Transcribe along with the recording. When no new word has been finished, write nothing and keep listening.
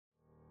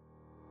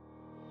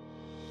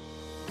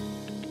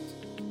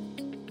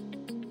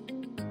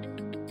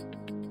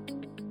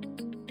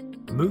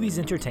Movies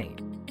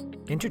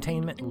entertain.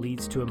 Entertainment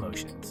leads to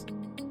emotions.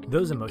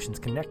 Those emotions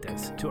connect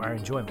us to our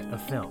enjoyment of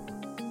film.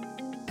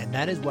 And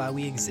that is why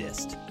we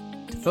exist,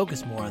 to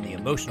focus more on the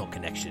emotional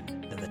connection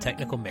than the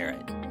technical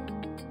merit.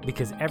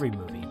 Because every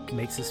movie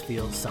makes us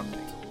feel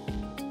something.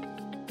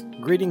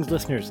 Greetings,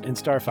 listeners and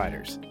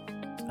starfighters.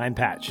 I'm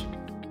Patch,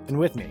 and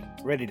with me,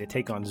 ready to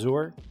take on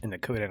Zor and the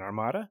Kodan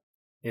Armada,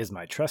 is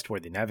my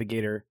trustworthy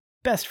navigator,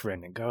 best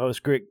friend and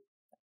co-host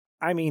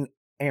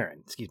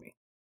Aaron, excuse me.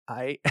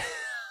 I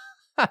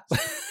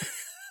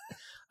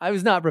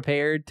was not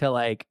prepared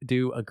to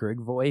do a Grig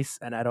voice,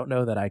 and I don't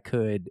know that I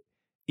could,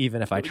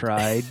 even if I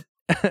tried.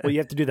 Well, you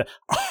have to do the.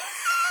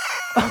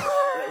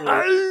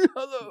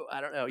 Hello. I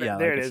don't know. Yeah,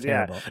 there it it's is.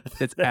 terrible. Yeah,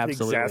 It's That's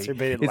absolutely.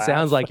 exacerbated It laugh.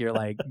 sounds like you're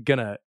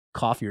gonna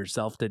cough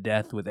yourself to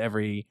death with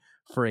every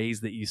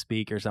phrase that you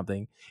speak or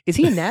something. Is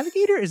he a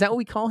navigator? Is that what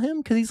we call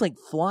him? Because he's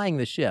flying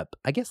the ship.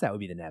 I guess that would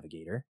be the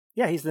navigator.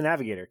 Yeah, he's the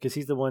navigator because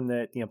he's the one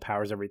that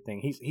powers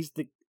everything.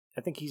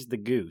 I think he's the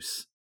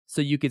goose.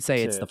 So you could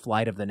say it's the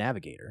flight of the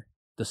navigator,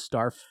 the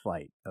star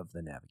flight of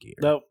the navigator.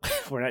 No,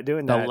 we're not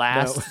doing the that.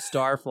 last No.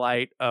 star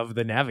flight of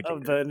the navigator.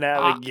 Of the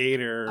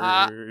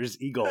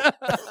navigator's eagle.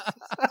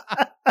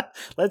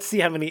 Let's see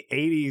how many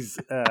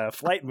 80s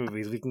flight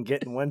movies we can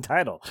get in one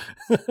title.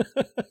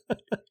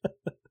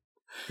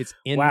 It's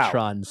Wow.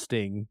 Intron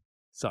Sting.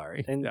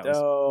 Sorry. And That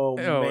was,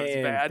 man, it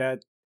was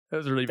bad. That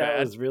was really that bad.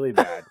 was really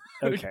bad.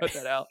 We Okay, cut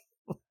that out.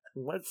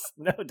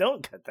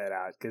 don't cut that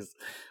out because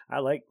I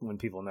like when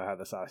people know how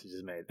the sausage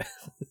is made.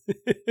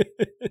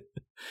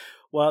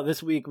 Well,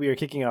 this week we are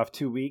kicking off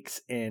 2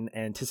 weeks in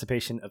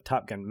anticipation of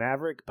Top Gun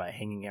Maverick by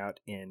hanging out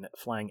in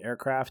flying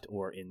aircraft,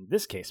 or in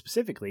this case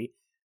specifically,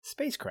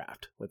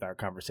 spacecraft, with our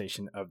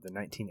conversation of the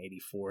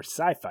 1984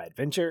 sci-fi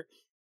adventure,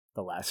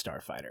 The Last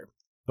Starfighter.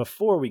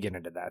 Before we get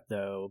into that,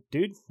 though,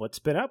 dude, what's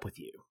been up with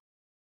you?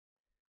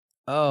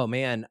 Oh,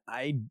 man.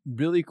 I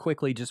really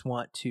quickly just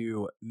want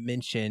to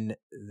mention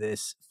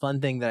this fun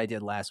thing that I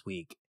did last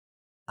week.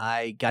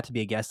 I got to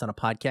be a guest on a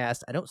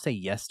podcast. I don't say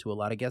yes to a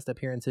lot of guest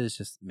appearances,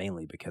 just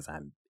mainly because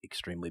I'm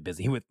extremely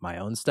busy with my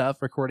own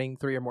stuff, recording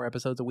 3 or more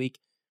episodes a week.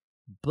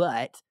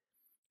 But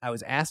I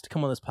was asked to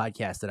come on this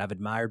podcast that I've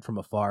admired from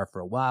afar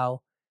for a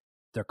while.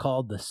 They're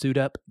called the Suit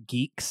Up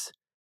Geeks.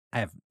 I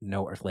have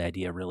no earthly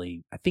idea,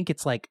 really. I think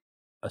it's like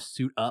a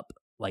suit up.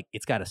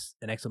 It's got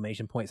an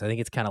exclamation point. So I think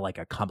it's kind of like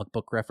a comic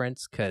book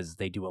reference because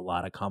they do a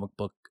lot of comic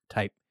book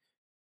type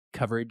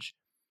coverage.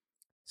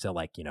 So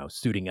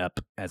suiting up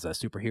as a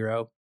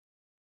superhero.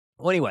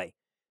 Well, anyway,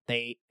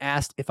 they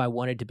asked if I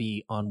wanted to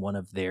be on one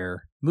of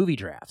their movie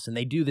drafts, and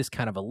they do this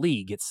kind of a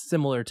league. It's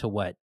similar to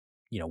what,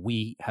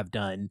 we have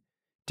done,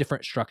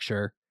 different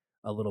structure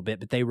a little bit,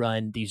 but they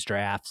run these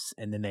drafts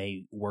and then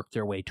they work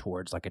their way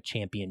towards a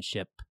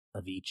championship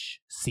of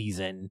each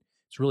season.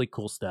 It's really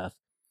cool stuff.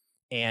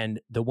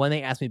 And the one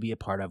they asked me to be a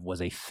part of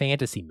was a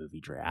fantasy movie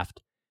draft,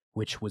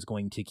 which was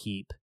going to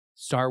keep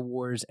Star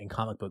Wars and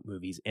comic book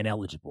movies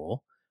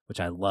ineligible, which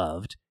I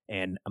loved.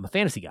 And I'm a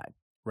fantasy guy,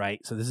 right?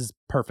 So this is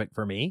perfect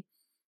for me.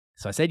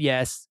 So I said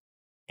yes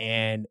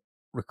and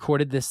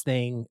recorded this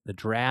thing, the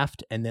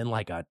draft, and then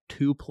a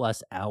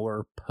 2+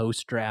 hour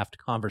post-draft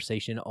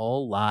conversation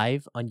all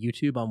live on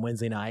YouTube on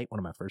Wednesday night. One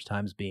of my first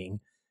times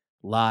being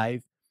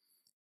live.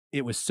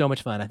 It was so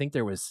much fun. I think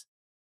there was,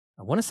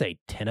 I want to say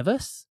 10 of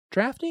us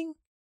drafting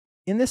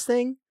in this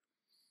thing.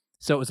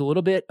 So it was a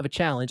little bit of a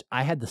challenge.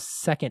 I had the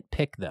second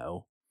pick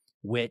though,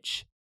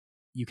 which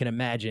you can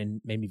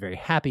imagine made me very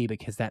happy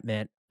because that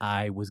meant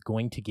I was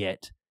going to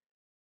get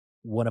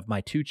one of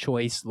my 2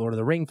 choice Lord of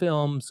the Ring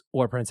films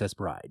or Princess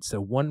Bride. So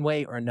one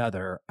way or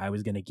another, I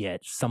was going to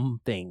get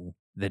something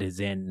that is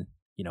in,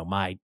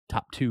 my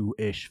top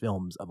 2-ish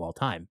films of all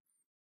time.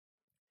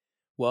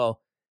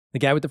 Well, the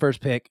guy with the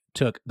first pick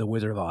took The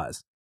Wizard of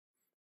Oz,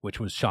 which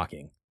was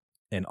shocking.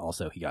 And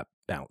also he got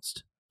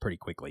bounced pretty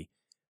quickly.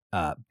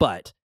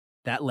 But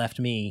that left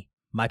me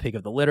my pick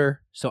of the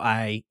litter. So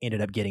I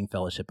ended up getting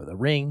Fellowship of the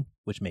Ring,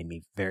 which made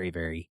me very,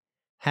 very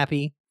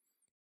happy.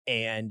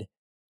 And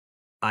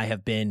I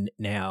have been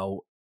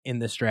now in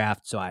this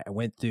draft. So I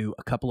went through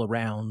a couple of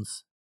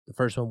rounds. The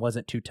first one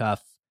wasn't too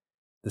tough.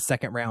 The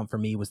second round for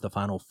me was the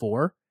final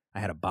 4. I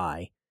had a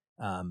bye.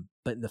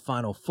 But in the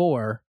final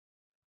 4,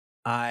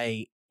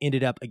 I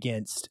ended up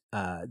against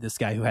this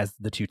guy who has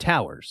the 2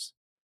 towers.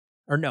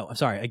 Or no, I'm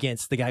sorry,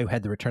 against the guy who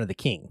had the Return of the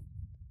King.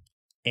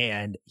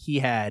 And he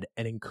had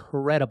an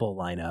incredible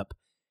lineup,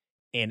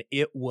 and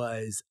it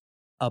was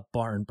a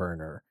barn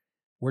burner.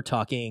 We're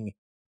talking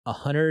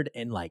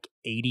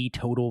 180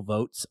 total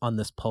votes on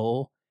this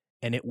poll,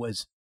 and it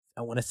was,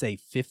 I want to say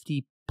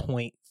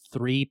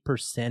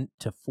 50.3%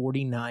 to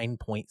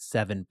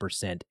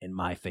 49.7% in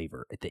my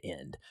favor at the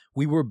end.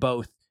 We were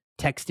both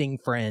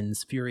texting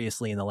friends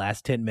furiously in the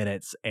last 10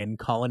 minutes and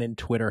calling in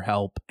Twitter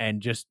help,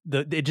 and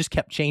it just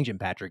kept changing,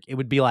 Patrick. It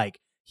would be like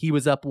he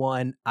was up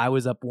 1, I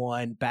was up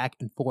 1, back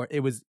and forth. It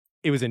was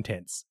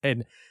intense.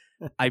 And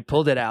I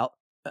pulled it out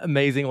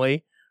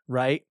amazingly,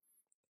 right?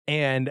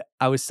 And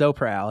I was so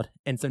proud.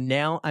 And so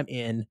now I'm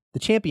in the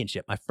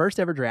championship, my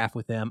first ever draft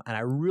with them, and I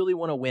really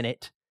want to win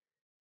it.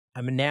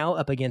 I'm now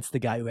up against the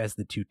guy who has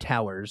the two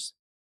towers.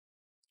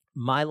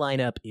 My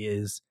lineup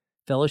is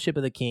Fellowship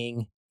of the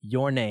King,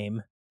 Your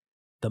Name,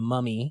 The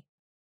Mummy,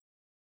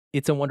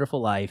 It's a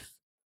Wonderful Life,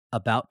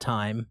 About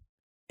Time,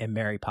 and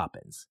Mary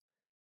Poppins.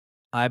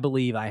 I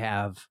believe I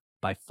have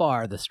by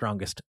far the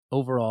strongest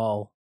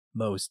overall,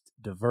 most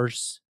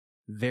diverse,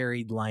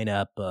 varied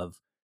lineup of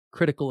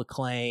critical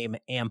acclaim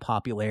and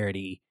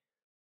popularity,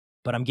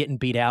 but I'm getting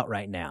beat out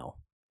right now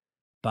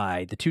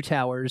by The Two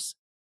Towers,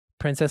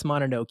 Princess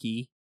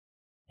Mononoke,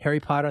 Harry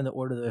Potter and the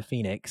Order of the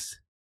Phoenix,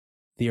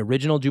 the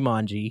original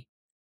Jumanji,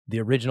 the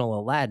original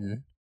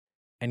Aladdin,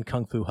 and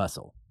Kung Fu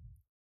Hustle.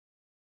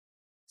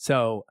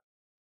 So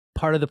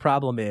part of the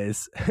problem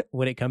is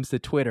when it comes to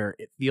Twitter,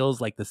 it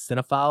feels like the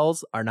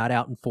cinephiles are not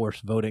out in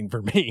force voting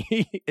for me.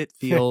 It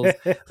feels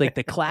like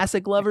the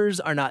classic lovers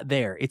are not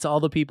there. It's all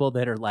the people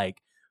that are like,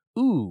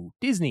 ooh,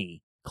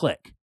 Disney,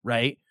 click,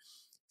 right?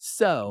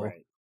 So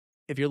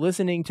if you're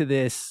listening to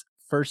this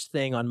first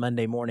thing on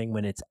Monday morning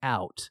when it's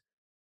out,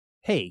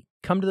 hey,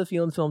 come to the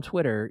Feel and Film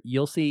Twitter.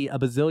 You'll see a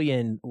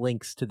bazillion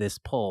links to this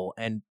poll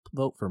and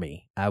vote for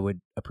me. I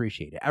would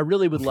appreciate it. I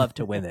really would love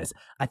to win this.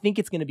 I think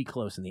it's going to be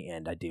close in the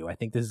end. I do. I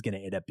think this is going to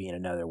end up being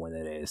another one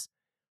that is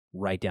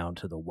right down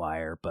to the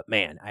wire. But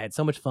man, I had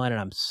so much fun and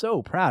I'm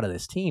so proud of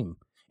this team.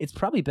 It's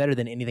probably better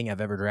than anything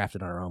I've ever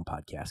drafted on our own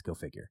podcast. Go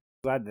figure.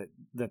 Glad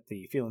that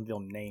the Feel and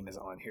Film name is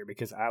on here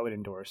because I would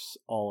endorse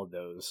all of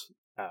those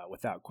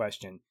without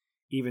question,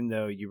 even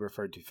though you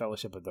referred to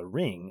Fellowship of the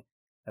Ring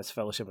as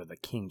Fellowship of the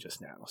King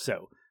just now.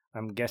 So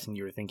I'm guessing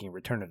you were thinking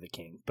Return of the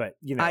King, but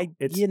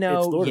it's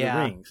Lord of the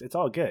Rings. It's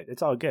all good.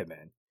 It's all good,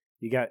 man.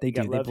 You got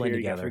love here,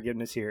 you got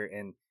forgiveness here,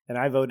 and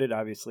I voted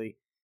obviously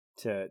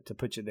to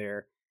put you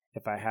there.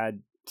 If I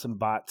had some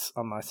bots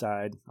on my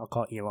side, I'll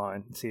call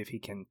Elon and see if he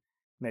can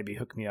maybe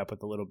hook me up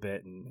with a little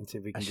bit and see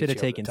if we can. I should have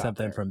taken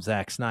something from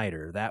Zack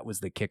Snyder. That was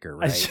the kicker,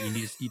 right?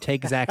 you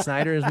take Zack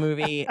Snyder's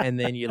movie and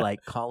then you like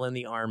call in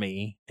the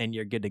army and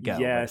you're good to go.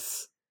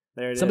 Yes.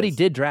 There it Somebody is.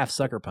 did draft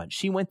Sucker Punch.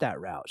 She went that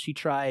route. She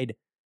tried.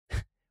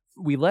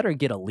 We let her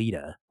get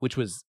Alita, which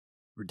was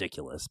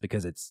ridiculous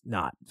because it's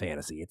not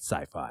fantasy; it's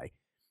sci-fi.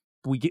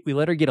 We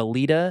let her get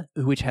Alita,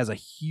 which has a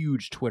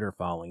huge Twitter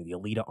following, the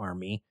Alita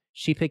Army.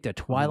 She picked a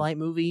Twilight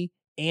movie,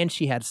 and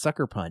she had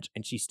Sucker Punch,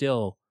 and she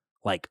still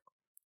like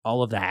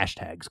all of the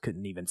hashtags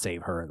couldn't even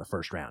save her in the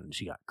first round, and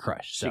she got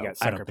crushed. So she got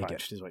sucker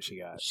punched, is what she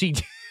got. She,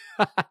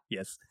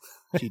 yes,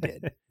 she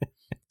did.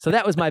 So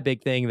that was my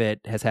big thing that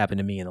has happened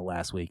to me in the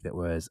last week. That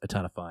was a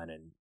ton of fun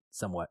and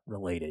somewhat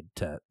related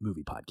to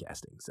movie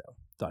podcasting. So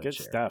thought good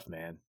stuff,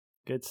 man.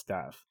 Good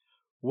stuff.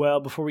 Well,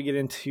 before we get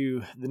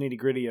into the nitty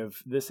gritty of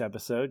this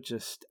episode,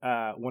 just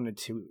wanted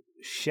to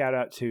shout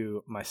out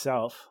to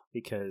myself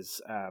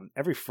because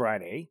every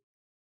Friday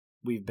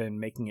we've been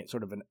making it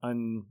sort of an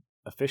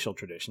unofficial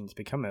tradition. It's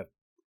become a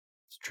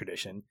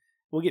tradition.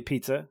 We'll get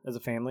pizza as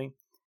a family,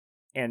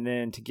 and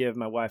then to give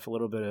my wife a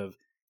little bit of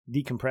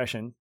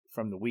decompression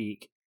from the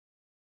week,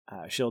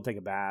 she'll take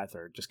a bath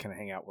or just kind of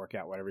hang out, work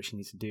out, whatever she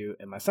needs to do.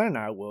 And my son and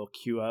I will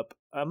queue up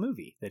a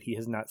movie that he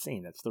has not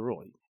seen. That's the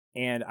rule.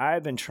 And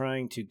I've been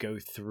trying to go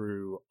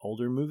through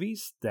older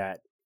movies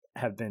that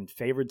have been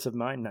favorites of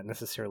mine, not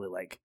necessarily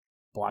like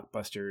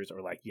blockbusters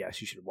or like,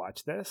 yes, you should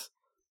watch this.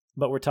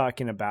 But we're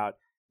talking about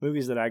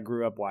movies that I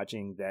grew up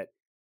watching that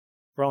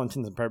for all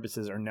intents and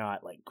purposes are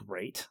not like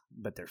great,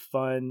 but they're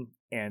fun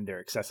and they're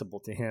accessible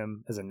to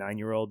him as a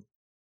 9-year-old.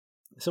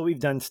 So we've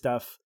done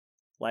stuff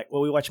like,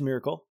 well, we watched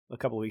Miracle a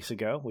couple of weeks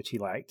ago, which he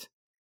liked.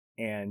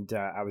 And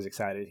I was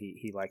excited.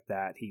 He liked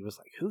that. He was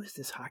like, who is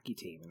this hockey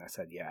team? And I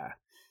said, yeah,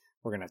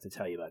 we're going to have to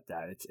tell you about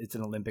that. It's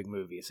an Olympic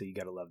movie, so you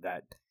got to love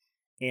that.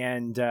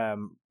 And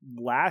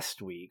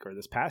last week, or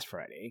this past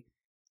Friday,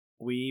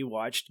 we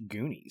watched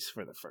Goonies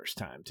for the first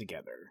time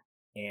together.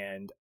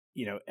 And,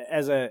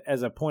 as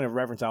a point of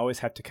reference, I always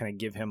have to kind of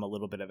give him a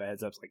little bit of a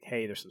heads up. It's like,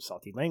 hey, there's some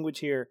salty language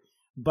here.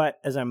 But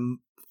as I'm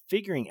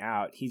figuring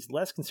out, he's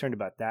less concerned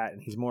about that,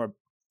 and he's more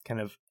kind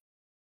of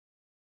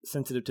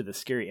sensitive to the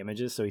scary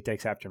images, so he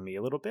takes after me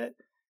a little bit.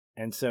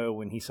 And so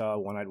when he saw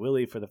One-Eyed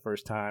Willie for the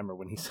first time, or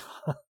when he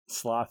saw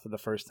Sloth for the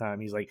first time,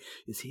 he's like,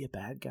 is he a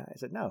bad guy? I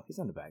said, no, he's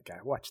not a bad guy.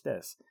 Watch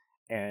this.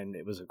 And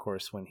it was, of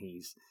course, when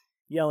he's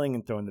yelling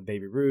and throwing the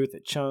Baby Ruth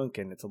at Chunk,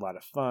 and it's a lot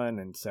of fun.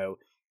 And so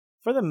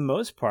for the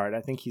most part,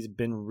 I think he's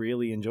been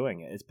really enjoying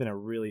it. It's been a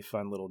really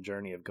fun little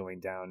journey of going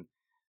down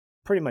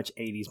pretty much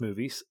 80s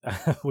movies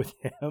with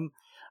him.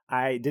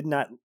 I did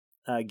not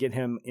get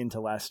him into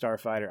Last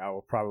Starfighter. I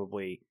will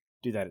probably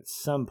do that at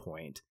some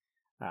point.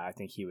 I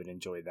think he would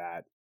enjoy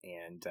that.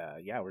 And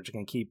we're just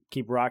gonna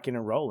keep rocking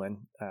and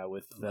rolling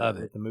with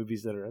the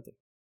movies that are out there.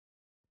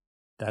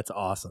 That's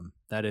awesome.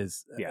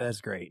 That's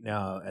great.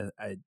 No,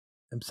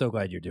 I'm so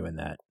glad you're doing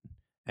that.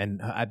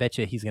 And I bet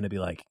you he's gonna be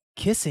like,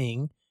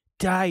 kissing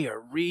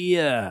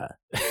diarrhea.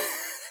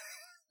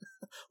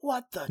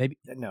 What the? Maybe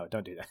no,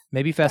 don't do that.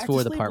 Maybe fast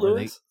forward the part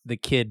where the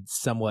kid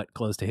somewhat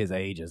close to his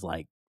age is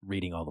like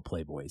reading all the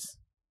Playboys.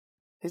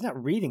 He's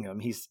not reading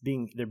them.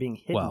 They're being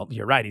hidden. Well,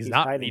 you're right. He's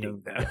not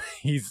reading them.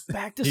 He's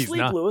back to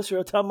sleep, Lewis.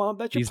 You're tell Mom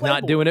about your He's Playboys.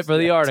 not doing it for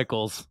the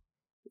articles.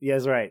 Yeah,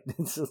 that's right.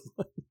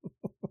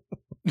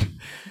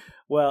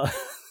 Well,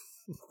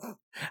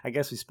 I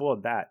guess we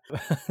spoiled that.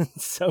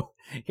 So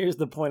here's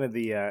the point of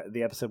the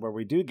episode where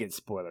we do get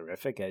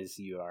spoilerific, as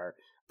you are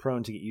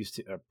prone to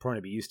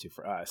be used to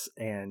for us.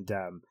 And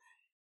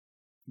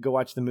go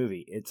watch the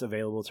movie. It's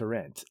available to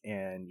rent,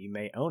 and you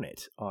may own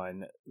it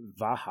on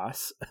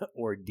Vahas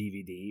or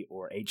DVD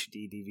or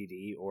HD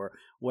DVD or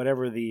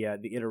whatever the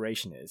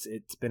iteration is.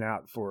 It's been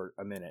out for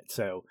a minute,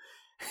 so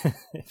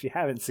if you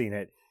haven't seen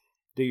it,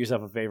 do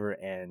yourself a favor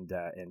and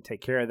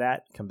take care of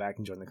that. Come back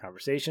and join the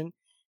conversation,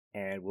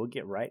 and we'll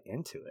get right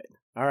into it.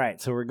 All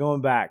right, so we're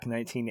going back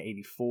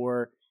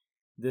 1984.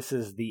 This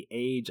is the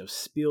age of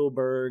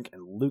Spielberg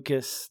and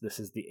Lucas. This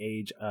is the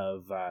age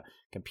of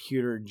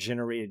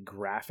computer-generated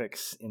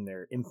graphics in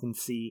their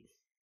infancy.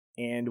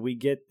 And we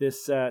get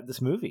this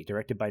movie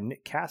directed by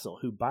Nick Castle,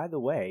 who, by the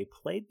way,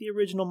 played the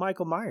original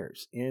Michael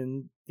Myers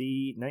in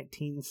the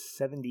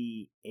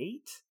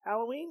 1978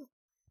 Halloween.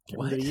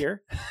 What? The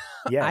year?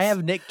 Yes. I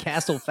have Nick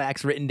Castle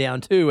facts written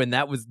down too, and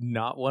that was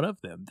not one of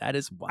them. That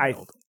is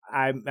wild.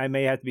 I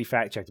may have to be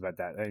fact checked about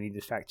that. I need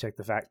to fact check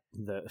the fact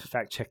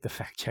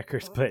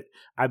checkers, but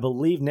I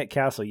believe Nick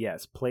Castle,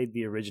 yes, played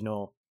the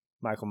original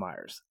Michael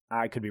Myers.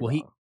 I could be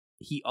wrong.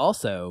 He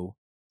also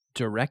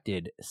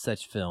directed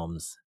such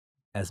films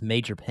as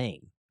Major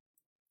Payne,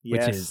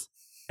 yes, which is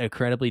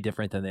incredibly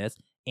different than this,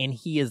 and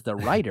he is the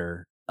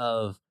writer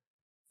of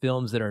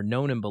films that are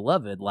known and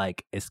beloved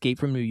like Escape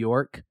from New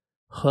York,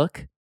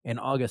 Hook, and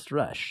August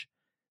Rush.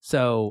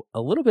 So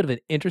a little bit of an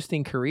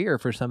interesting career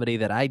for somebody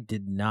that I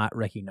did not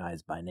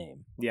recognize by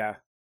name. Yeah,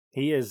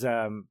 he is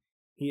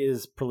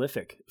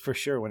prolific for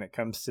sure when it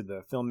comes to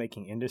the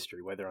filmmaking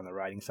industry, whether on the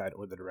writing side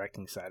or the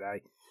directing side.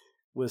 I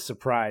was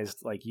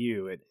surprised, like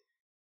you, at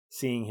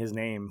seeing his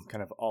name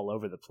kind of all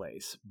over the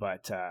place.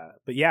 But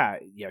yeah,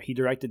 he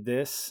directed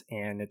this,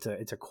 and it's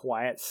a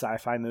quiet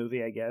sci-fi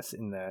movie, I guess,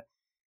 in the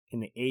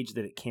age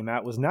that it came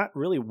out. It was not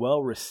really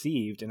well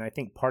received, and I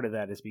think part of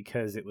that is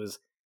because it was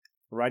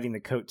riding the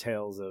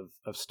coattails of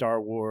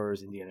Star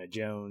Wars, Indiana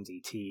Jones,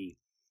 E.T.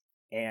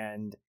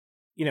 And,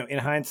 in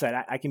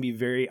hindsight, I can be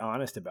very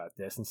honest about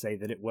this and say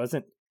that it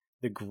wasn't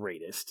the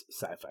greatest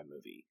sci-fi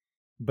movie,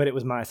 but it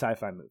was my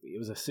sci-fi movie. It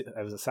was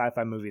a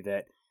sci-fi movie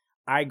that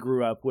I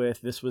grew up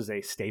with. This was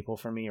a staple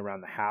for me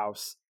around the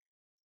house.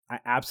 I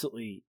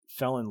absolutely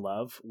fell in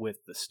love with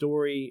the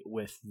story,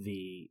 with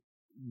the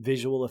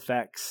visual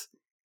effects,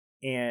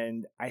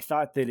 and I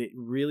thought that it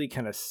really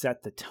kind of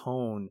set the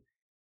tone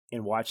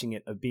in watching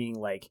it of being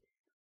like,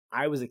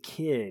 I was a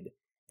kid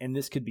and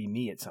this could be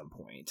me at some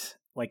point.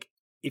 Like,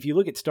 if you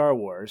look at Star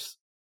Wars,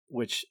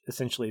 which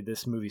essentially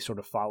this movie sort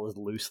of follows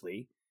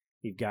loosely,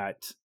 you've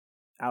got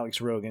Alex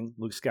Rogan,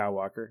 Luke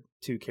Skywalker,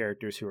 two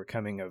characters who are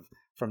coming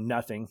from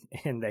nothing,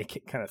 and they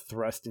get kind of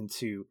thrust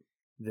into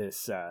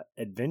this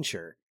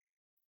adventure.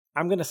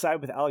 I'm going to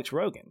side with Alex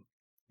Rogan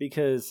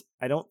because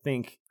I don't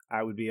think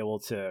I would be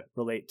able to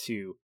relate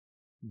to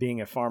being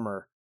a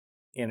farmer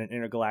in an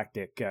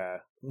intergalactic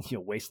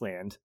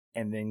wasteland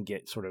and then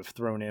get sort of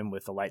thrown in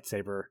with a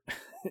lightsaber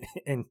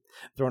and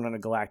thrown on a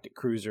galactic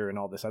cruiser and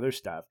all this other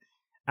stuff.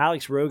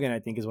 Alex Rogan, I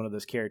think, is one of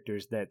those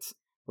characters that's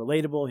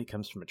relatable. He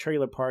comes from a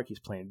trailer park. He's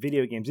playing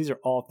video games. These are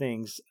all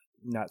things,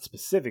 not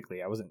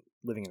specifically. I wasn't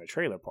living in a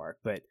trailer park,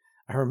 but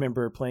I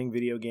remember playing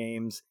video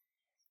games.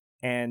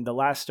 And The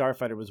Last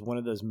Starfighter was one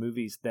of those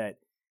movies that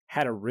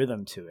had a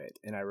rhythm to it.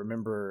 And I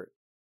remember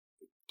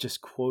just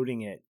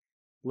quoting it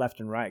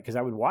left and right because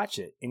I would watch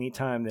it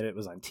anytime that it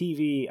was on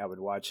TV. I would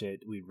watch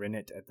it. We'd rent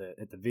it at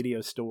the video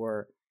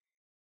store,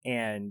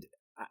 and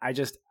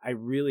I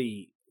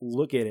really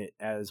look at it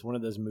as one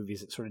of those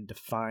movies that sort of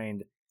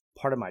defined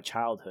part of my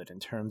childhood in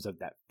terms of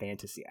that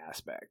fantasy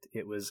aspect.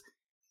 It was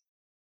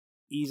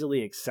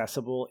easily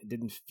accessible. It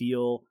didn't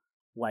feel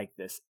like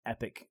this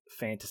epic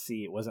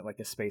fantasy. It wasn't like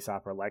a space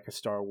opera like a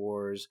Star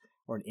Wars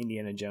or an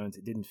Indiana Jones.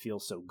 It didn't feel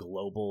so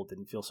global. It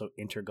didn't feel so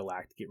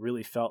intergalactic. It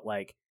really felt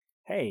like,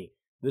 hey,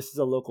 this is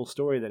a local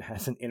story that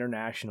has an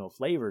international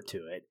flavor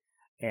to it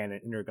and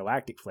an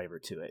intergalactic flavor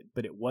to it,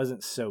 but it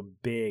wasn't so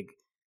big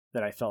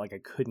that I felt like I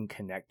couldn't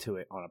connect to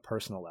it on a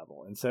personal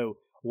level. And so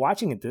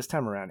watching it this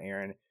time around,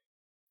 Aaron,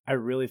 I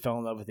really fell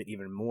in love with it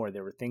even more.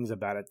 There were things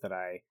about it that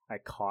I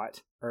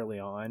caught early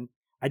on.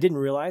 I didn't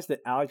realize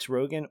that Alex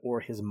Rogan or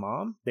his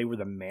mom, they were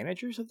the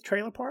managers of the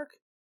trailer park.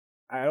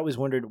 I always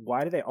wondered,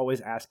 why do they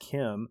always ask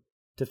him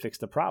to fix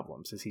the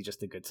problems? Is he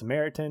just a good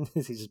Samaritan?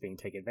 Is he just being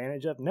taken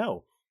advantage of?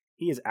 No.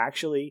 He is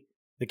actually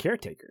the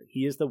caretaker.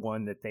 He is the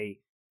one that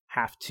they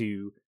have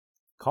to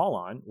call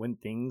on when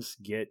things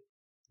get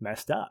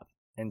messed up.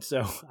 And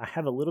so I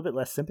have a little bit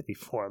less sympathy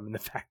for him in the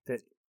fact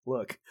that,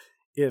 look,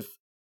 if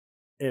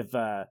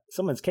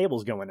someone's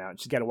cable's going out,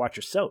 she's got to watch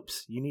her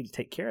soaps. You need to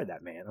take care of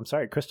that, man. I'm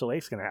sorry, Crystal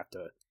Lake's gonna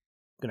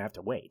have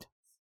to wait.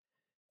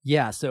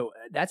 Yeah, so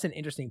that's an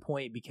interesting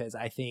point because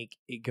I think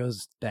it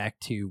goes back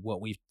to what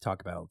we've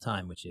talked about all the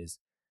time, which is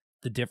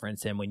the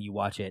difference in when you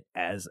watch it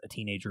as a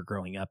teenager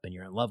growing up and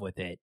you're in love with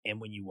it, and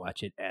when you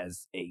watch it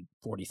as a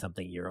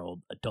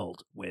 40-something-year-old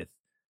adult with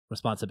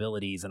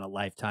responsibilities and a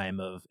lifetime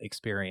of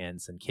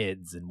experience and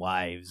kids and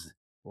wives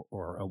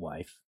or a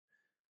wife,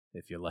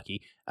 if you're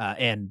lucky,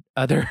 and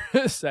other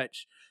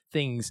such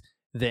things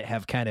that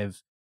have kind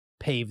of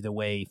paved the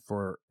way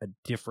for a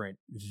different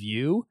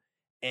view.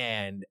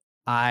 And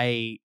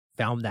I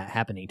found that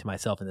happening to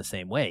myself in the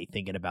same way,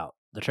 thinking about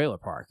the trailer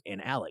park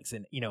and Alex.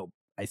 And,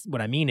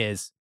 what I mean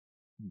is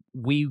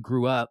we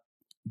grew up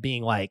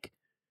being like,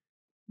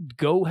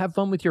 go have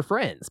fun with your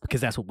friends,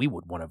 because that's what we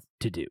would want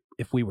to do.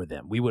 If we were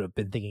them, we would have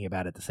been thinking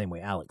about it the same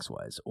way Alex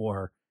was.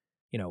 Or,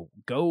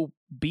 go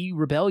be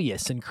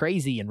rebellious and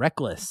crazy and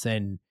reckless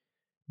and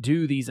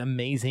do these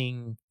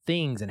amazing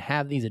things and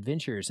have these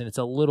adventures. And it's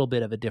a little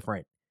bit of a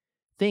different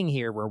thing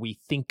here, where we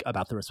think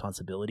about the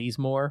responsibilities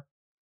more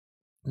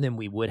than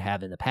we would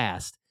have in the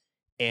past.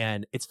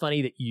 And it's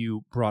funny that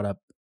you brought up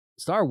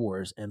Star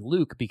Wars and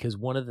Luke, because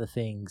one of the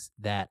things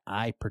that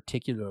I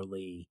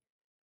particularly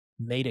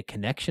made a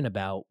connection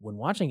about when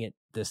watching it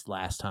this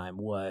last time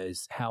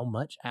was how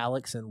much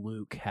Alex and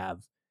Luke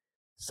have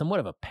somewhat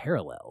of a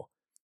parallel.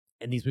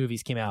 And these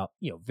movies came out,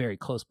 very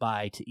close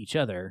by to each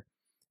other.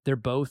 They're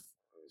both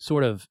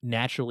sort of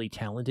naturally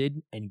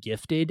talented and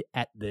gifted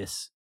at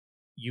this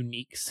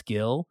unique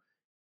skill.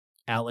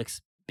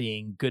 Alex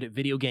being good at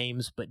video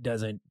games, but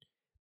doesn't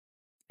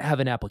have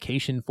an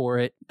application for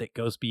it that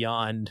goes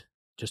beyond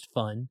just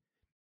fun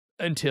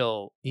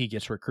until he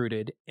gets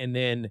recruited. And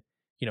then,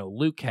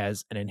 Luke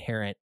has an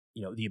inherent,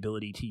 the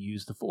ability to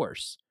use the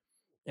Force.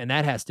 And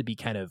that has to be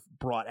kind of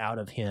brought out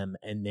of him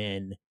and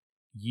then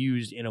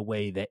used in a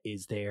way that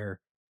is there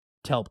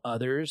to help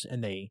others.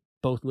 And they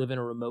both live in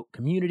a remote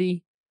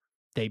community.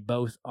 They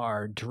both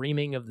are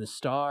dreaming of the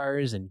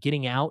stars and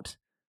getting out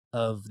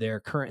of their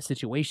current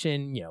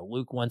situation.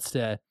 Luke wants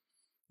to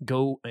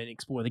go and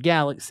explore the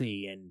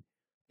galaxy, and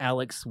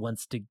Alex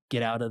wants to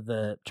get out of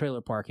the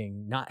trailer park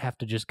and not have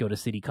to just go to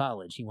City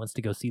College. He wants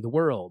to go see the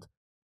world.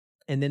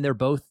 And then they're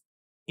both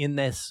in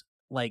this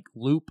like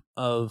loop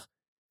of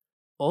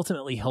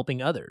ultimately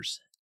helping others.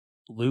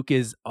 Luke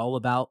is all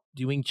about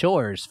doing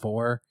chores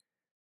for,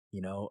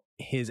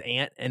 his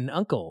aunt and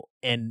uncle.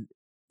 And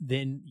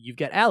then you've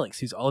got Alex,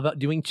 who's all about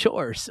doing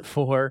chores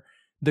for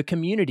the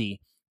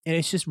community. And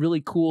it's just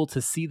really cool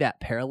to see that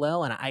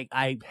parallel. And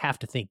I have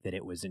to think that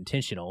it was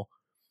intentional.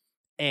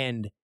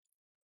 And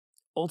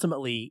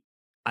ultimately,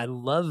 I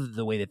love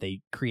the way that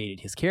they created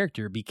his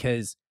character,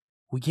 because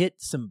we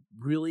get some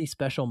really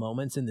special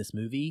moments in this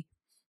movie.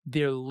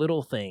 They're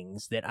little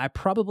things that I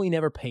probably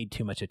never paid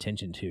too much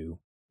attention to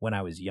when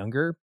I was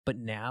younger, but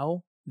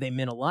now they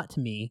meant a lot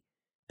to me.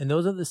 And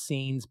those are the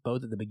scenes,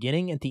 both at the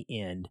beginning and the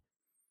end,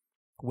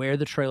 where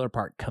the trailer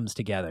park comes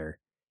together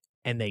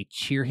and they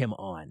cheer him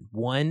on.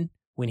 One,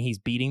 when he's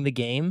beating the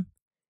game,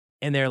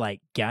 and they're like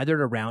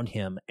gathered around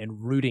him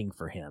and rooting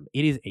for him.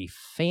 It is a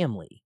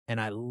family, and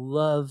I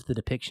love the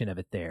depiction of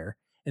it there.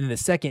 And then the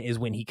second is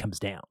when he comes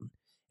down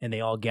and they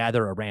all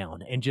gather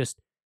around, and just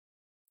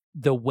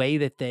the way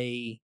that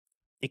they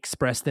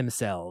express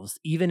themselves,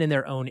 even in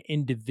their own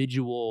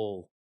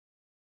individual,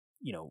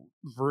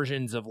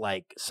 versions of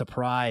like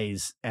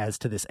surprise as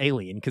to this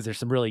alien, because there's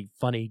some really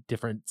funny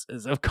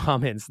differences of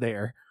comments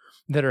there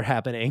that are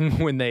happening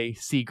when they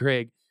see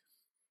Greg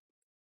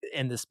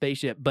and the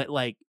spaceship. But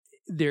like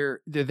they're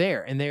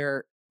there and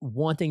they're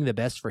wanting the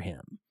best for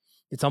him.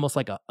 It's almost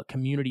like a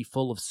community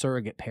full of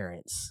surrogate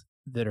parents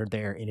that are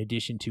there in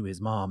addition to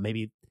his mom.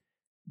 Maybe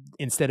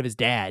instead of his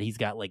dad, he's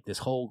got like this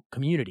whole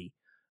community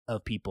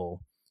of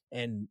people,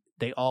 and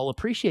they all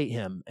appreciate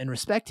him and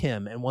respect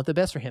him and want the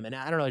best for him. And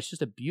I don't know, it's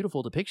just a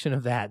beautiful depiction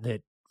of that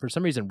for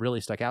some reason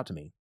really stuck out to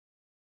me.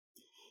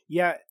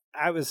 Yeah,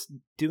 I was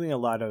doing a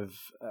lot of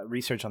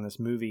research on this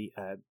movie.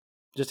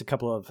 Just a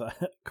couple of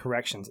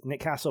corrections. Nick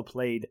Castle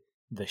played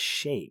the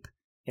Shape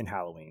in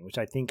Halloween, which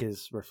I think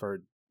is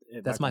referred.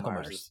 That's Michael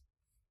Myers.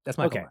 That's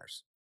Michael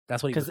Myers.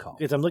 That's what he was called.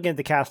 Because I'm looking at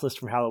the cast list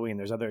from Halloween.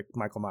 There's other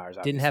Michael Myers.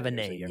 Didn't have a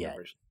name yet.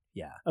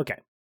 Yeah. Okay.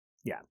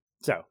 Yeah.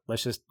 So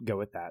let's just go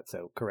with that.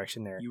 So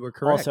correction there. You were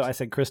correct. Also, I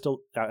said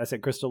Crystal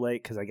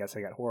Lake because I guess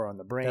I got horror on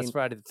the brain. That's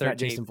Friday the 13th. It's not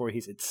Jason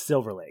Voorhees. It's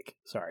Silver Lake.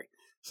 Sorry.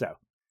 So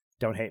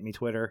don't hate me,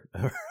 Twitter,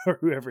 or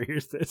whoever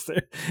hears this.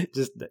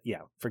 Just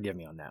forgive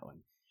me on that one.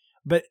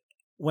 But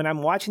when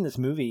I'm watching this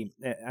movie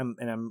and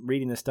I'm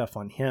reading this stuff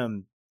on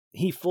him,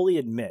 he fully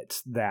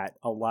admits that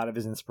a lot of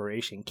his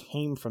inspiration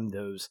came from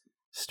those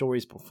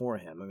stories before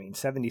him. I mean,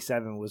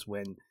 1977 was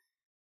when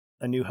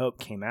A New Hope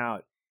came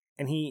out,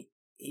 and he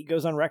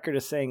goes on record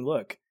as saying,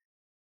 look,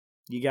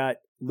 you got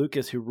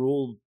Lucas who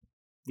ruled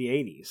the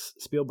 80s,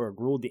 Spielberg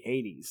ruled the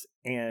 80s,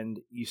 and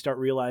you start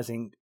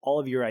realizing all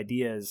of your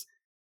ideas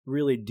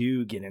really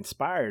do get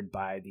inspired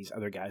by these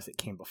other guys that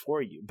came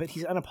before you. But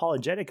he's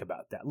unapologetic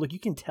about that. Look, you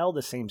can tell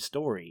the same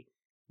story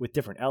with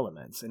different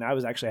elements. And I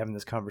was actually having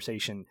this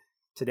conversation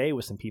today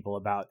with some people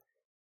about,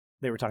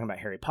 they were talking about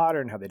Harry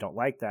Potter and how they don't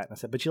like that. And I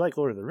said, but you like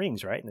Lord of the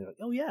Rings, right? And they're like,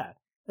 oh yeah.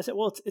 I said,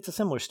 well, it's a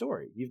similar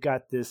story. You've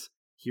got this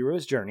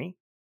hero's journey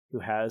who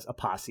has a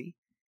posse,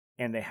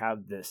 and they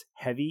have this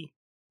heavy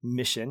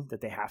mission that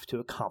they have to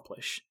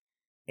accomplish.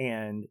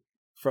 And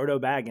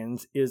Frodo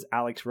Baggins is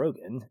Alex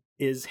Rogan,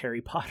 is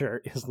Harry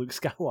Potter, is Luke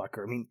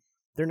Skywalker. I mean,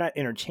 they're not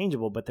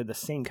interchangeable, but they're the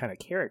same kind of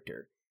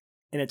character.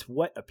 And it's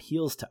what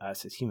appeals to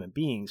us as human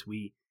beings.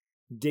 We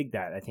dig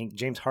that. I think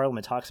James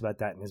Harleman talks about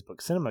that in his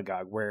book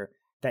Cinemagog, where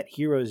that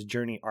hero's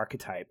journey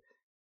archetype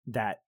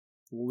that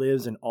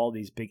lives in all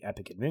these big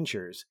epic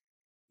adventures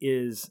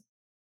is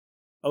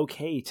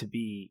okay to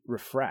be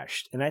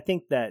refreshed. And I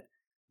think that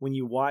when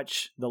you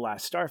watch The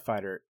Last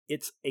Starfighter,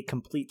 it's a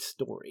complete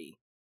story.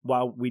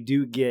 While we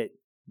do get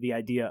the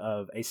idea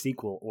of a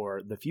sequel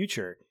or the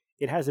future,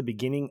 it has a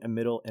beginning, a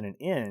middle, and an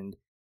end.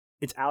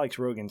 It's Alex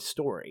Rogan's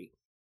story,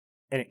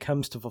 and it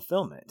comes to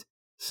fulfillment.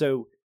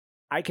 So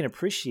I can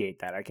appreciate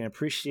that. I can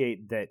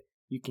appreciate that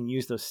you can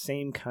use those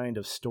same kind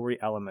of story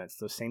elements,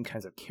 those same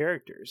kinds of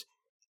characters.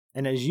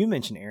 And as you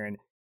mentioned, Aaron,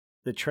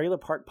 the Trailer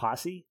Park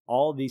Posse,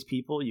 all of these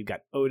people, you've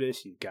got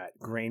Otis, you've got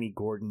Granny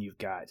Gordon, you've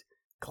got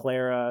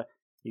Clara,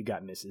 you've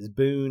got Mrs.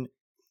 Boone.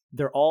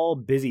 They're all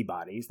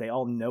busybodies. They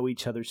all know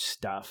each other's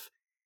stuff,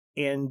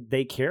 and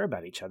they care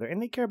about each other,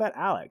 and they care about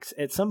Alex.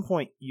 At some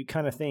point, you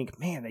kind of think,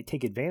 man, they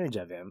take advantage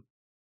of him.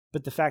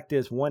 But the fact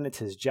is, one, it's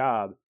his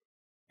job,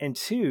 and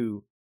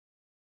two,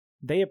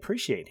 they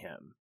appreciate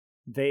him.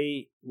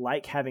 They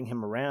like having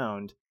him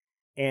around,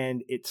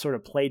 and it's sort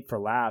of played for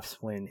laughs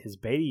when his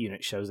beta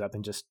unit shows up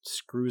and just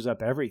screws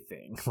up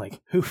everything.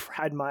 Like, who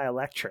fried my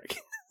electric?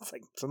 It's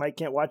like somebody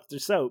can't watch their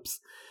soaps.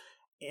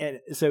 And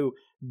so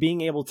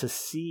being able to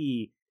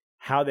see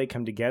how they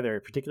come together,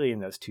 particularly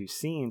in those two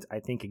scenes, I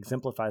think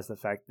exemplifies the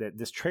fact that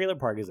this trailer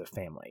park is a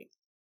family.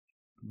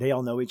 They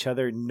all know each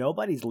other.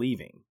 Nobody's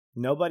leaving.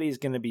 Nobody's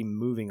going to be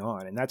moving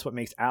on. And that's what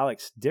makes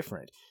Alex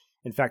different.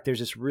 In fact, there's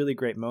this really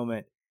great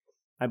moment,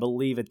 I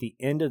believe, at the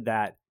end of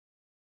that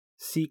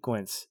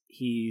sequence.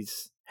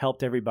 He's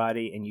helped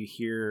everybody, and you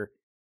hear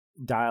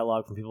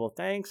dialogue from people.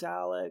 Thanks,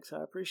 Alex.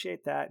 I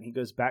appreciate that. And he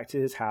goes back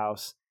to his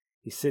house.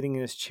 He's sitting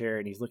in his chair,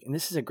 and he's looking. And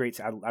this is a great.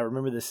 I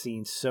remember this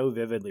scene so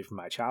vividly from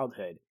my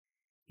childhood.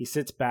 He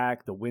sits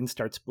back. The wind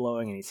starts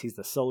blowing, and he sees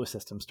the solar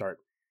system start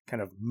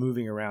kind of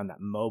moving around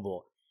that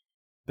mobile.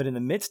 But in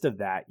the midst of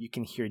that, you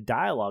can hear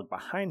dialogue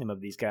behind him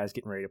of these guys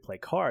getting ready to play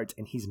cards,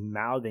 and he's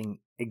mouthing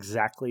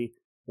exactly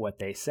what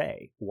they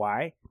say.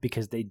 Why?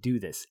 Because they do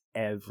this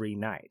every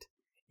night.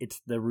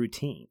 It's the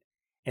routine,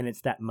 and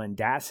it's that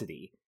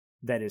mundacity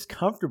that is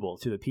comfortable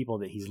to the people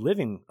that he's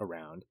living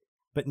around,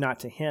 but not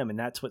to him. And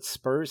that's what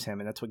spurs him,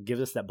 and that's what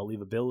gives us that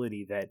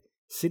believability that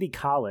City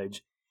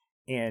College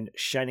and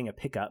shining a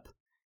pickup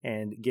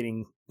and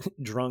getting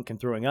drunk and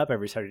throwing up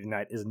every Saturday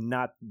night is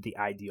not the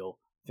ideal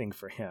thing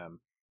for him.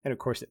 And of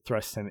course, it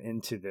thrusts him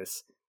into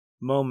this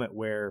moment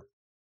where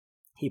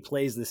he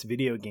plays this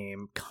video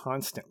game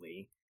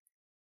constantly,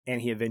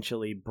 and he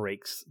eventually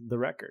breaks the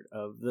record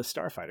of the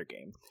Starfighter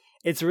game.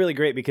 It's really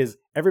great because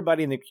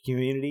everybody in the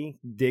community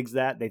digs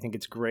that. They think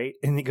it's great.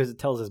 And he goes and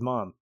tells his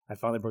mom, I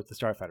finally broke the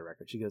Starfighter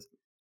record. She goes,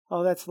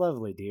 oh, that's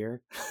lovely,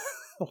 dear.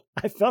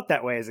 I felt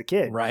that way as a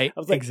kid. Right? I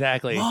was like,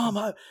 exactly. Mom,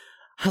 I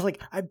was like,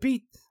 I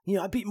beat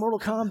Mortal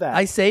Kombat.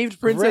 I saved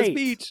Princess Great.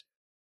 Peach.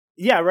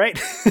 Yeah, right.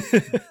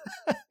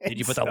 Did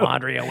you put the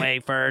laundry away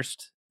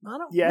first? I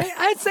don't. Yeah. Man,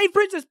 I'd say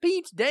Princess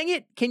Peach. Dang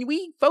it! Can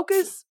we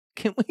focus?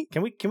 Can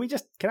we?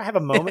 Can I have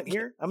a moment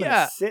here? I'm gonna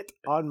Yeah. sit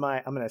on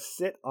my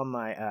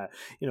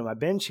my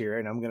bench here,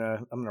 and I'm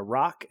gonna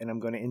rock, and I'm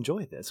gonna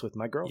enjoy this with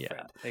my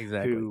girlfriend. Yeah,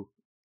 exactly. Who,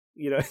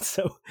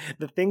 so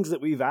the things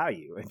that we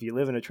value. If you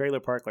live in a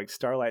trailer park like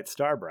Starlight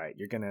Starbright,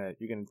 you're gonna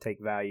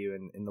take value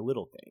in the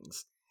little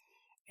things.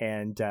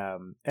 And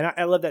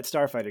I love that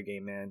Starfighter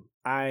game, man.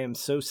 I am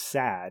so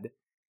sad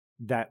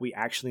that we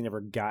actually never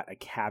got a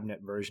cabinet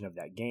version of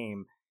that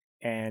game.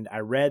 And I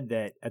read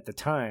that at the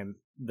time,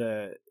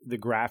 the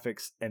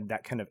graphics and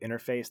that kind of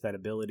interface, that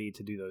ability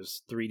to do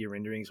those 3D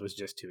renderings was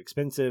just too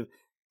expensive.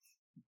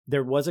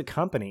 There was a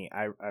company,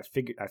 I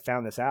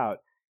found this out,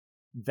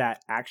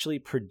 that actually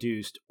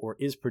produced or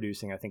is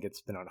producing, I think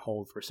it's been on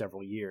hold for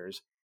several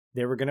years.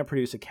 They were going to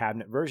produce a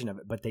cabinet version of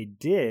it, but they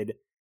did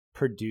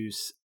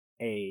produce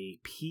a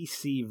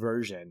PC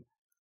version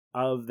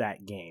of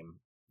that game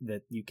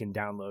that you can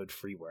download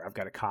freeware. I've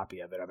got a copy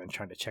of it. I've been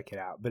trying to check it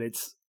out, but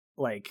it's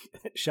like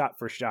shot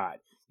for shot.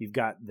 You've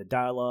got the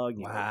dialogue.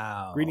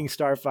 Wow. Greetings,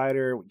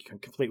 Starfighter. You can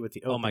complete with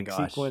the opening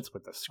gosh. sequence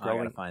with the scrolling. I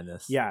gotta find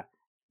this. Yeah,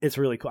 it's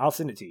really cool. I'll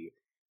send it to you.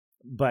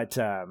 But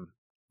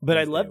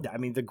I loved it. I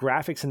mean, the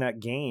graphics in that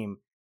game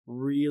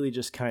really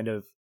just kind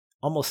of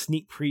almost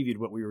sneak previewed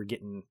what we were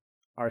getting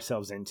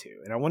ourselves into.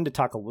 And I wanted to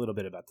talk a little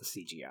bit about the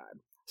CGI.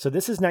 So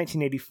this is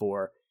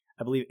 1984.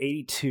 I believe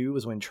 82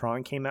 was when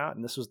Tron came out,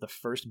 and this was the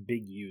first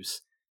big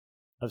use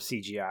of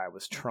CGI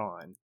was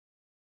Tron.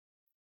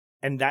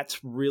 And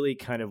that's really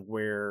kind of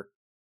where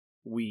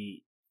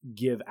we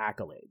give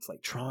accolades.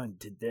 Like Tron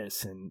did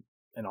this and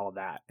all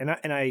that. And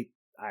I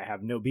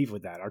have no beef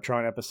with that. Our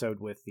Tron episode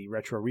with the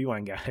Retro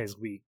Rewind guys,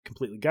 we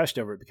completely gushed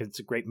over it because it's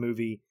a great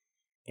movie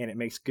and it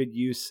makes good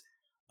use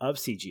of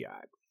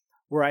CGI.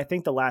 Where I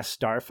think The Last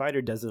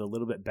Starfighter does it a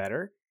little bit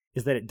better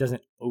is that it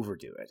doesn't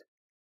overdo it.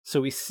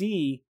 So we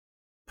see,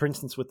 for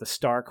instance, with the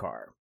Star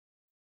Car,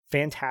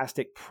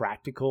 fantastic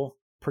practical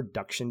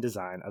production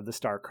design of the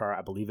Star Car.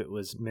 I believe it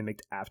was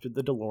mimicked after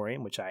the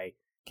DeLorean, which I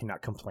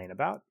cannot complain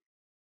about.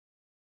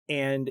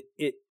 And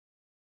it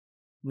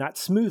not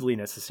smoothly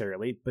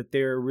necessarily, but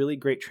there are really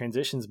great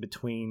transitions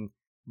between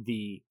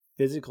the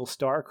physical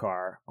star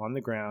car on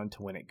the ground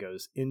to when it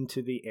goes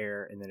into the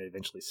air and then it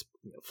eventually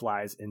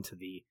flies into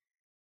the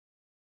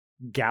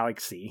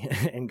galaxy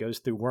and goes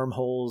through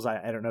wormholes.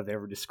 I don't know if they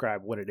ever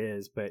describe what it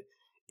is, but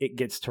it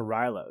gets to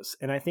Rylos.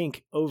 And I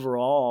think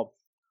overall,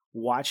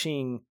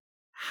 watching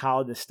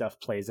how this stuff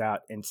plays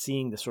out and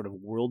seeing the sort of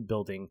world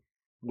building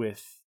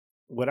with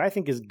what I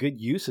think is good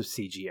use of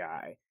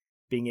CGI,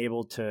 being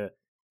able to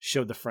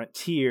show the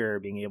frontier,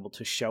 being able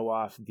to show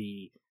off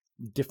the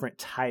different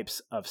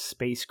types of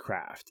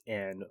spacecraft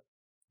and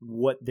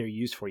what they're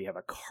used for. You have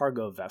a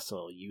cargo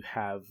vessel, you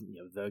have,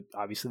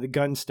 obviously the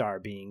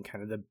Gunstar being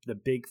kind of the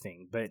big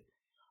thing, but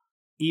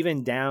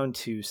even down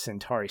to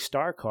Centauri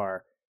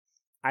Starcar,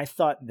 I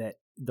thought that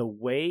the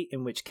way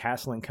in which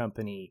Castle and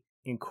Company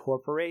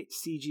incorporate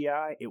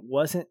CGI, it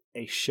wasn't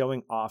a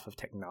showing off of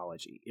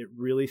technology. It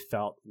really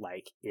felt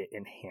like it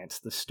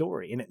enhanced the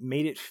story and it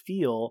made it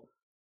feel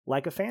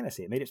like a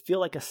fantasy. It made it feel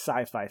like a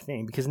sci-fi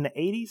thing, because in the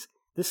 80s,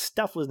 this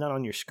stuff was not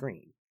on your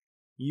screen.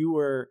 You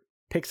were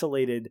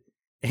pixelated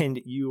and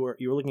you were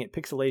looking at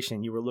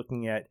pixelation. You were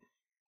looking at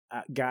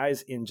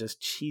guys in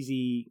just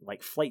cheesy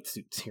like flight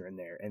suits here and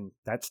there. And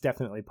that's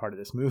definitely part of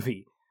this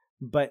movie.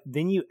 But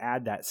then you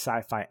add that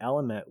sci-fi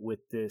element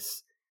with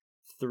this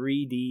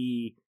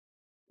 3D,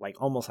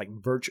 like almost like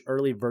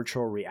early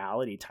virtual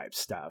reality type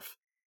stuff.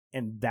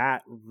 And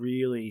that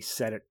really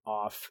set it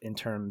off in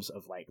terms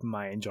of like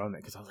my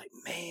enjoyment, because I was like,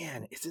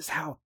 man, is this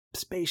how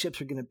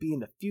spaceships are going to be in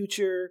the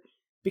future?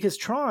 Because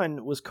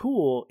Tron was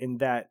cool in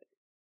that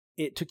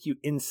it took you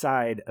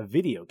inside a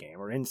video game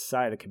or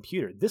inside a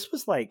computer. This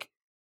was like,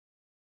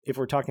 if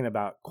we're talking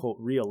about, quote,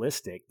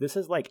 realistic, this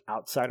is like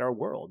outside our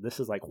world. This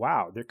is like,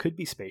 wow, there could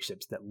be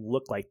spaceships that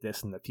look like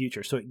this in the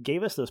future. So it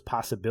gave us those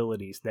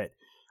possibilities that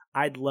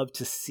I'd love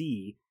to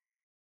see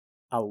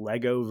a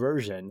Lego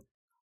version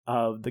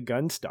of the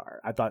Gunstar.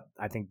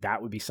 I think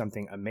that would be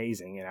something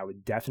amazing, and I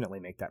would definitely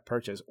make that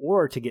purchase,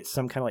 or to get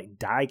some kind of like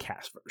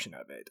die-cast version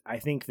of it. I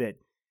think that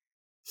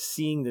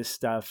seeing this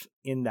stuff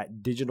in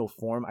that digital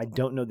form, I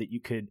don't know that you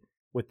could,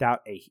 without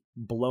a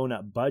blown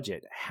up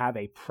budget, have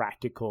a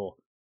practical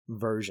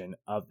version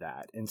of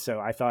that. And so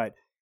I thought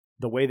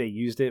the way they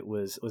used it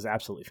was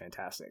absolutely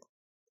fantastic.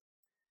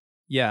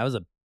 Yeah, I was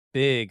a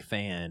big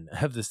fan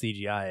of the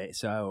CGI.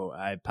 So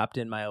I popped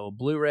in my old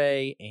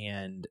Blu-ray,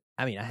 and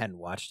I mean, I hadn't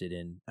watched it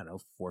in, 4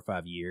 or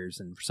 5 years.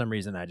 And for some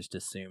reason, I just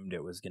assumed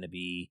it was going to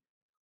be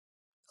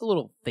a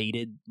little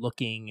faded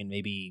looking and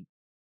maybe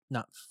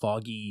not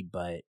foggy,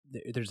 but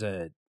there's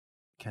a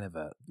kind of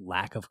a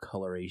lack of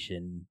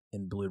coloration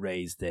in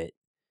Blu-rays that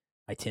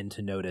I tend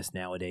to notice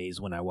nowadays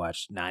when I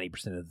watch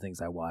 90% of the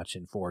things I watch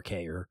in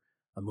 4K or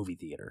a movie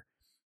theater.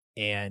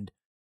 And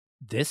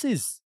this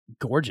is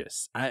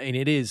gorgeous.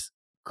 It is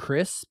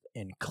crisp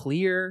and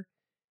clear.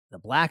 The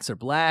blacks are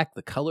black.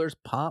 The colors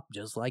pop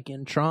just like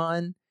in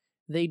Tron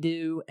they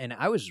do. And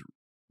I was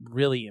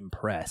really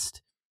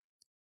impressed,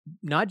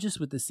 not just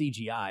with the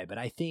CGI, but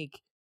I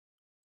think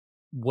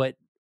what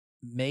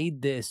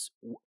made this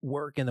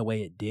work in the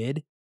way it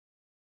did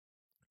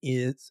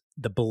is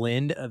the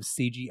blend of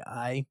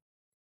CGI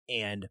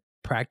and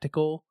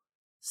practical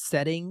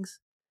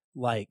settings,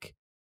 like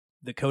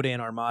the Kodan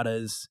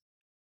Armada's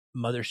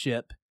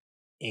mothership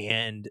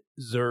and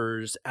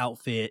Xur's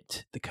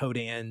outfit, the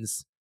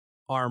Kodan's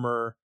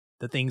armor,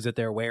 the things that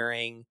they're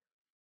wearing,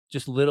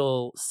 just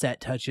little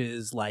set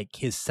touches like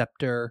his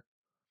scepter.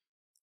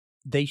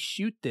 They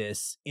shoot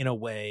this in a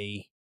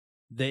way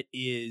that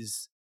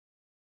is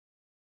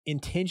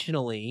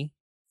intentionally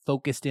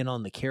focused in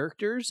on the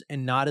characters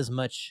and not as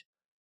much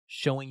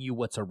showing you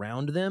what's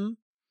around them.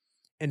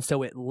 And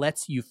so it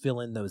lets you fill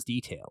in those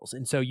details.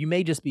 And so you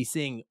may just be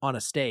seeing on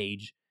a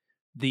stage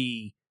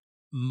the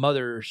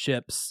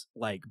mothership's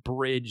like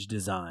bridge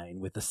design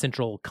with the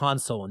central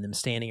console and them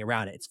standing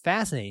around it. It's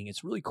fascinating.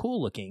 It's really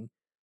cool looking.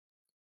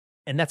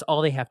 And that's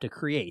all they have to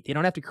create. They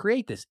don't have to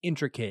create this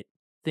intricate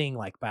thing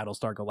like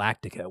Battlestar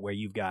Galactica where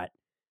you've got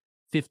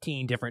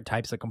 15 different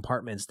types of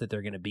compartments that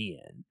they're going to be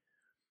in.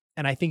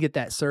 And I think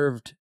that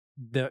served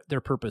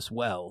their purpose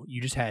well.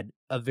 You just had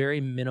a very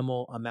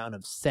minimal amount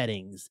of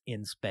settings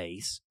in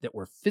space that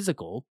were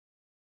physical.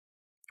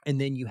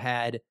 And then you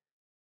had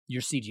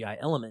your CGI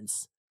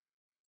elements,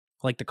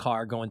 like the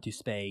car going through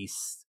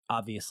space,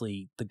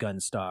 obviously the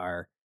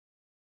Gunstar,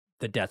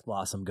 the Death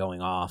Blossom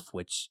going off,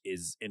 which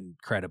is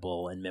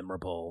incredible and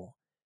memorable,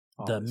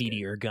 the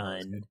meteor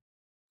gun,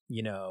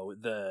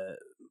 the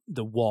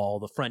wall,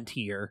 the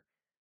frontier.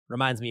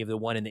 Reminds me of the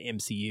one in the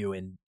MCU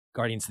in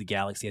Guardians of the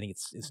Galaxy. I think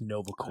it's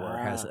Nova Corps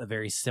has a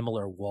very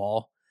similar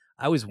wall.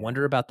 I always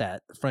wonder about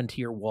that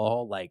frontier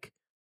wall. Like,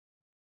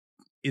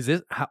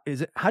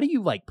 how do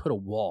you like put a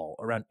wall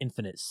around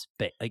infinite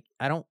space? Like,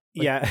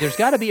 there's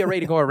got to be a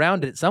way to go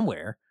around it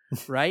somewhere,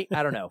 right?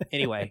 I don't know.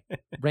 Anyway,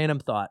 random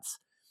thoughts.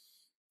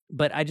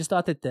 But I just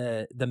thought that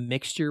the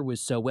mixture was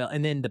so well,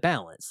 and then the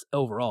balance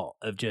overall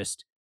of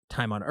just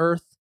time on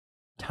Earth,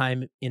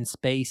 time in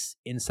space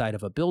inside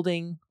of a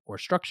building or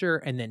structure,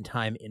 and then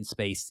time in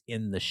space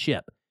in the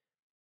ship.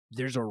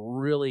 there's a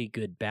really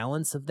good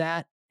balance of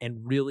that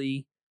and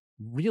really,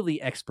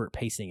 really expert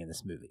pacing in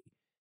this movie.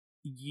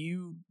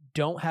 You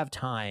don't have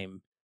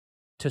time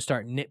to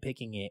start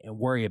nitpicking it and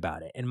worry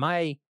about it. And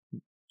my,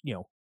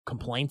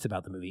 complaints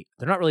about the movie,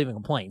 they're not really even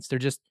complaints. They're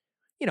just,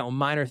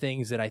 minor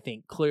things that I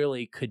think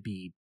clearly could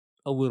be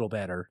a little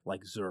better,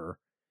 like Zur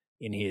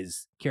in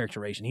his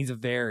characterization. He's a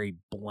very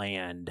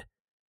bland,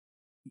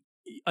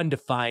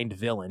 undefined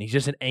villain. He's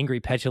just an angry,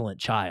 petulant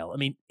child. I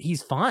mean,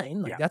 he's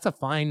fine. Like, that's a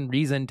fine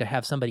reason to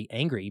have somebody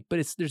angry, but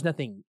there's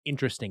nothing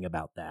interesting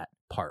about that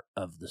part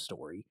of the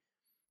story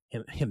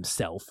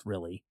himself,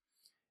 really.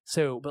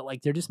 So, but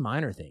like, they're just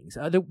minor things.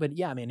 But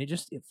yeah, I mean,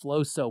 it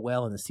flows so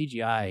well, and the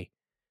CGI,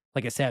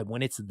 like I said,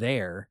 when it's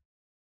there,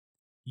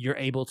 you're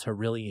able to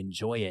really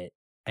enjoy it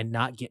and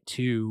not get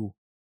too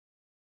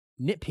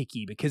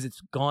nitpicky because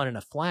it's gone in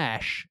a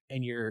flash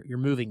and you're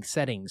moving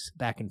settings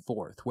back and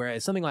forth.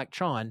 Whereas something like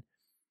Tron,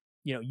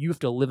 you have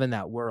to live in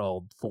that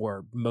world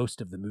for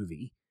most of the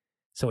movie.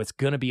 So it's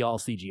going to be all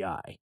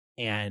CGI,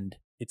 and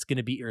it's going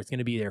to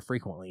be there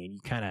frequently.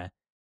 And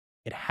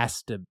it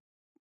has to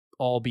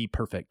all be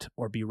perfect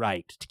or be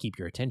right to keep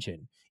your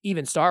attention.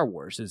 Even Star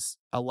Wars is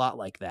a lot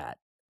like that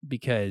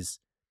because,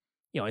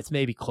 it's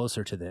maybe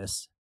closer to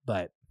this,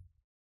 but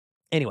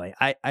anyway,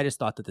 I just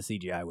thought that the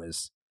CGI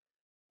was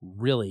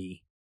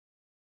really,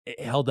 it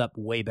held up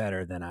way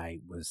better than I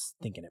was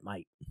thinking it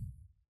might.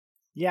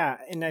 Yeah,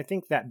 and I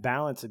think that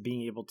balance of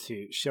being able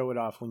to show it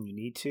off when you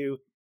need to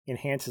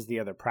enhances the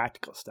other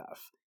practical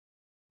stuff.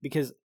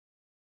 Because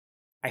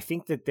I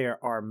think that there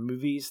are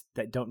movies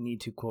that don't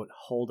need to, quote,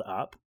 hold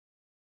up,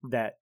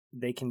 that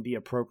they can be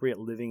appropriate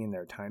living in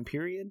their time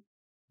period.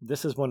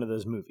 This is one of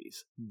those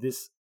movies.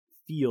 This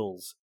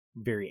feels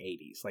very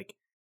 80s. Like,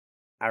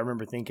 I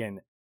remember thinking,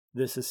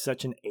 this is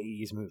such an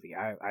 80s movie.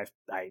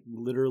 I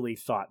literally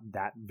thought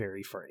that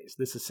very phrase.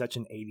 This is such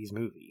an 80s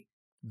movie.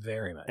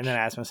 Very much. And then I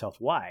asked myself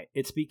why.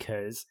 It's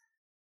because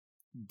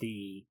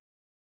the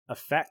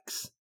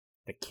effects,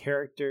 the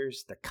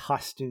characters, the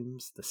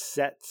costumes, the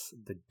sets,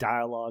 the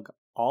dialogue,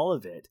 all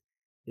of it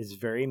is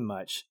very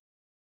much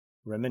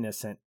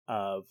reminiscent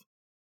of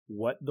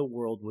what the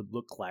world would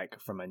look like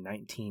from a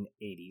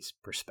 1980s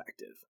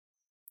perspective.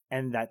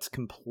 And that's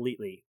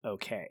completely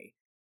okay.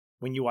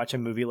 When you watch a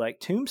movie like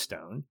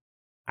Tombstone,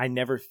 I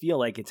never feel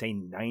like it's a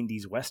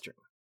 90s Western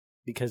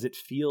because it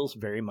feels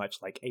very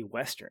much like a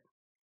Western.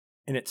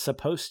 And it's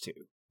supposed to.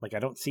 Like, I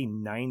don't see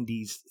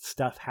 90s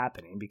stuff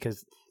happening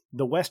because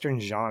the Western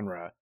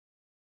genre,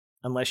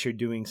 unless you're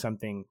doing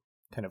something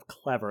kind of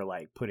clever,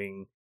 like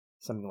putting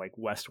something like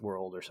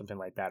Westworld or something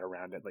like that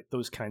around it, like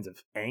those kinds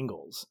of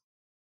angles,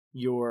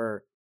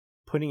 you're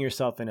putting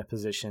yourself in a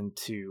position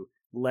to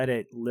let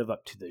it live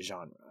up to the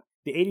genre.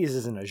 The 80s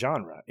isn't a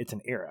genre, it's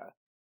an era.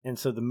 And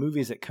so the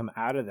movies that come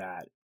out of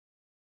that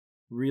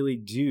really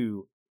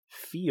do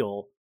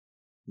feel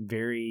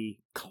very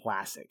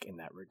classic in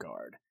that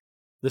regard.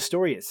 The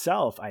story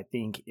itself, I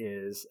think,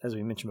 is, as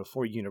we mentioned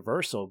before,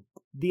 universal.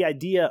 The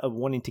idea of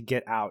wanting to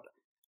get out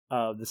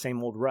of the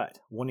same old rut,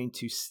 wanting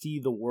to see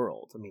the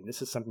world. I mean,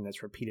 this is something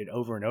that's repeated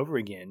over and over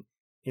again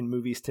in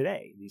movies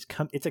today.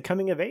 It's a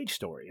coming-of-age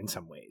story in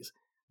some ways.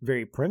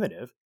 Very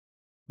primitive,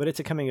 but it's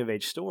a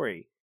coming-of-age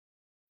story.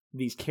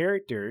 These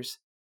characters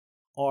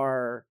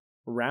are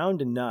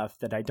round enough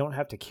that I don't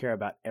have to care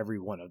about every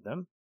one of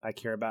them. I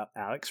care about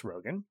Alex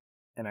Rogan,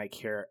 and I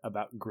care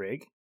about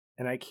Grig,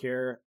 and I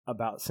care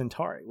about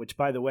Centauri, which,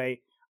 by the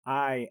way,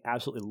 I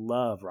absolutely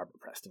love Robert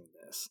Preston in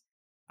this.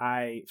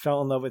 I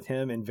fell in love with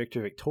him in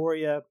Victor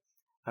Victoria.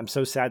 I'm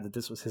so sad that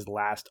this was his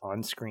last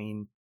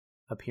on-screen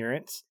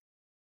appearance.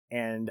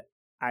 And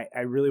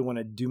I really want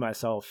to do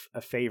myself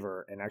a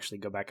favor and actually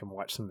go back and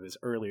watch some of his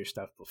earlier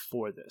stuff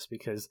before this,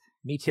 because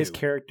Me too. His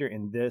character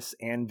in this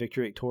and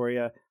Victor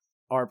Victoria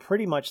are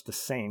pretty much the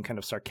same, kind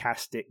of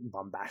sarcastic,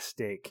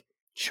 bombastic,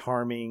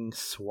 charming,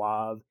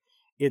 suave.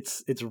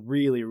 It's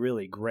really,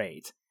 really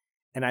great.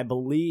 And I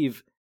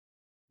believe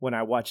when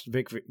I watched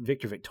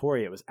Victor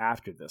Victoria, it was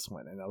after this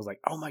one. And I was like,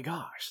 oh my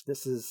gosh,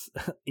 this is,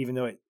 even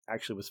though it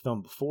actually was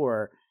filmed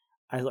before,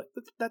 I was like,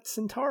 that's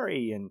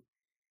Centauri. And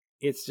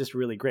it's just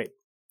really great.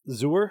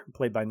 Zur,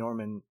 played by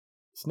Norman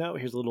Snow,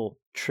 here's a little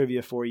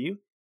trivia for you,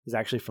 is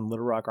actually from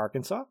Little Rock,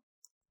 Arkansas.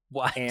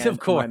 What? And Of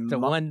course, the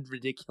one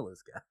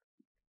ridiculous guy.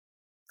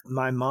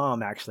 My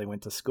mom actually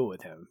went to school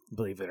with him,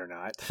 believe it or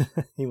not.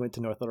 He went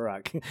to North Little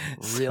Rock.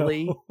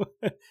 Really?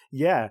 So,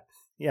 yeah.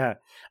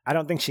 I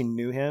don't think she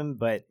knew him,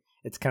 but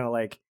it's kind of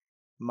like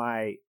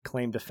my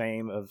claim to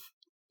fame of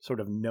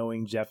sort of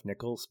knowing Jeff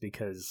Nichols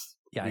because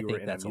we were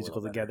in a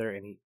musical together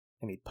and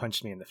he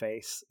punched me in the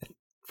face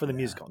for the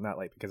musical, not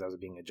like because I was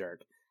being a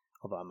jerk,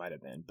 although I might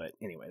have been. But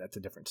anyway, that's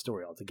a different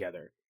story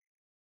altogether.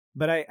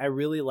 But I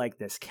really like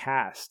this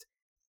cast.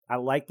 I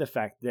like the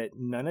fact that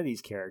none of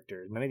these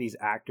characters, none of these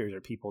actors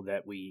are people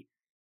that we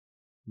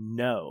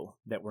know,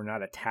 that we're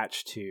not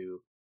attached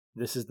to.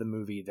 This is the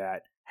movie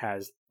that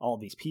has all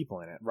these people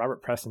in it.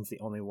 Robert Preston's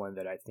the only one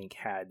that I think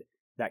had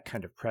that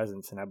kind of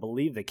presence. And I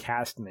believe the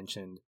cast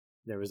mentioned,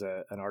 there was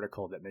an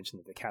article that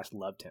mentioned that the cast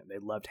loved him. They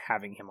loved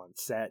having him on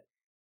set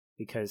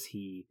because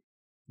he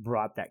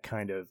brought that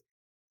kind of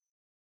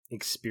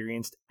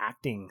experienced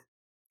acting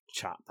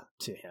chop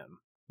to him.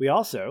 We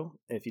also,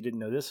 if you didn't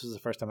know this was the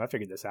first time I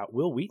figured this out,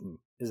 Will Wheaton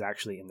is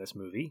actually in this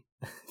movie.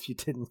 If you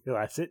didn't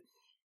realize it,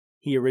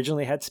 he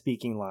originally had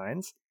speaking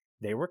lines.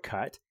 They were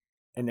cut.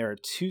 And there are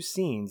two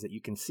scenes that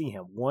you can see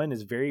him. One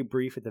is very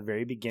brief at the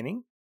very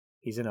beginning.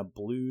 He's in a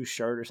blue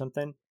shirt or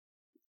something.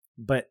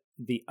 But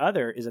the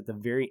other is at the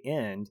very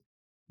end.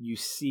 You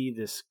see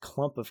this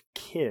clump of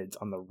kids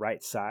on the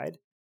right side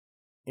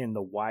in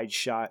the wide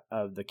shot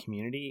of the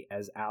community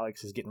as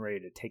Alex is getting ready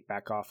to take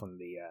back off on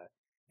the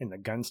in the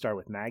Gunstar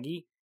with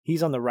Maggie.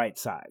 He's on the right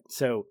side.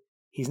 So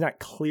he's not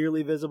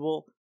clearly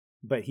visible,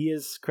 but he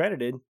is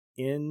credited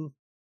in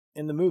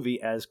the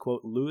movie as,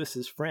 quote,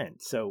 Lewis's friend.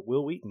 So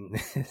Will Wheaton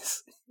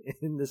is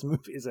in this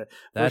movie is a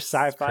first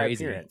sci-fi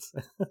crazy. appearance.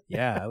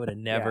 Yeah, I would have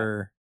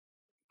never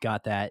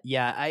got that.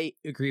 Yeah, I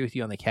agree with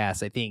you on the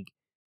cast. I think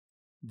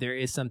there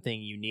is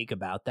something unique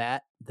about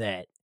that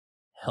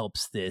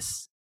helps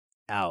this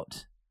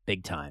out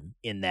big time,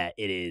 in that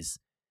it is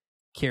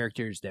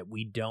characters that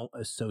we don't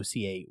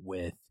associate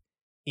with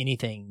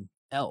anything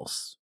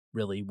else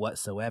really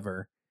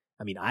whatsoever.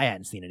 I mean, I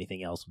hadn't seen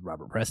anything else with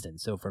Robert Preston,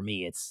 so for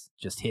me it's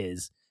just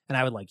his. And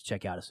I would like to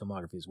check out his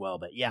filmography as well.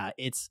 But yeah,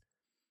 it's,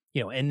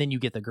 and then you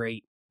get the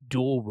great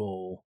dual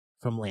role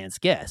from Lance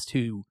Guest,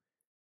 who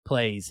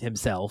plays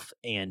himself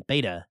and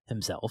Beta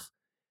himself,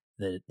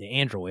 the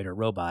android or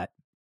robot,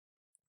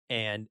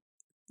 and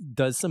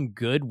does some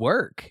good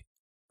work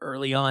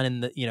early on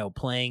in the,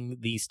 playing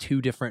these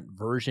two different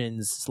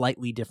versions,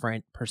 slightly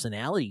different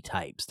personality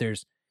types.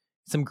 There's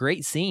some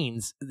great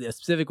scenes,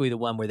 specifically the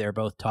one where they're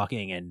both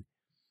talking and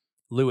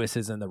Lewis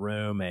is in the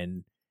room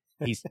and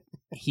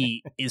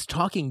he is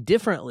talking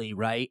differently,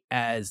 right,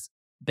 as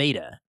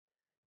Beta,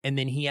 and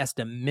then he has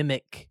to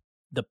mimic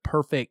the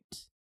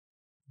perfect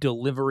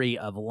delivery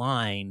of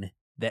line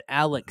that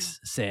Alex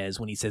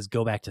says when he says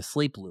 "go back to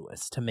sleep,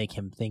 Lewis," to make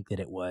him think that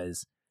it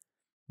was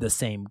the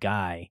same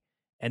guy.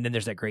 And then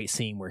there's that great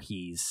scene where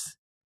he's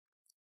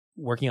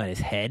working on his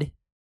head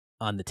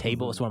on the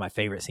table. It's one of my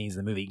favorite scenes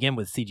in the movie, again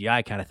with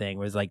CGI kind of thing,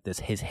 where it's like this,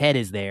 his head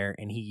is there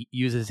and he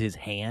uses his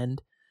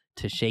hand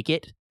to shake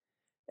it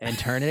and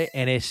turn it,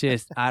 and it's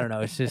just, I don't know,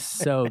 it's just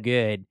so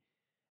good.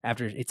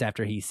 After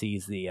he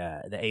sees the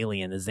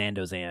alien, the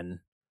Zandozan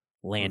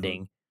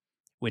landing,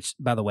 which,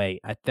 by the way,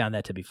 I found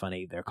that to be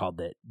funny. They're called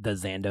the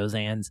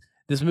Zandozans.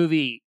 This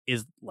movie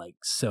is like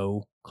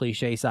so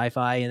cliche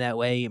sci-fi in that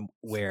way,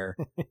 where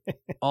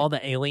all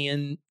the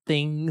alien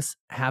things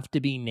have to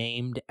be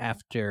named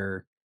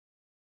after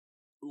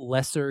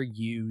lesser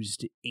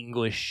used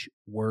English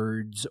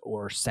words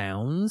or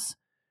sounds.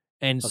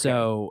 And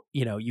so,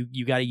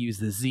 you got to use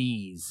the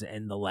Z's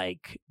and the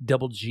like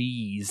double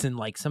G's and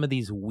like some of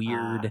these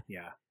weird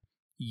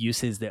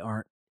uses that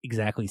aren't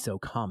exactly so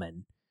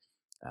common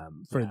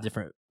for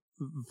different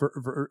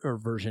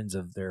versions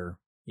of their,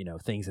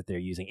 things that they're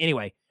using.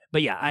 Anyway,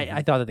 but yeah,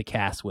 I thought that the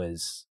cast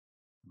was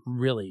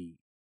really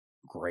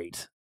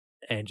great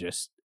and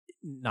just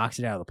knocks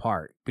it out of the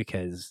park,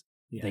 because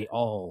they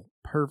all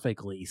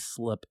perfectly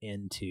slip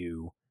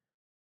into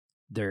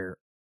their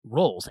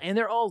roles, and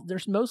they're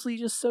mostly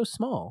just so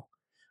small.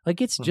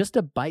 Like, it's just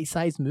a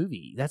bite-sized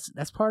movie.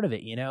 That's part of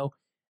it,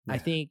 I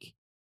think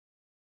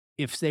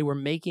if they were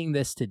making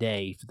this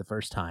today for the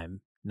first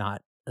time,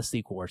 not a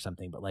sequel or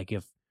something, but like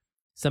if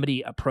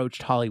somebody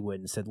approached Hollywood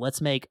and said,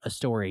 let's make a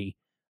story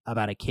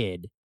about a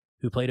kid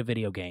who played a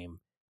video game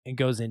and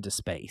goes into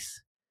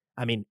space.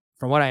 I mean,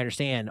 from what I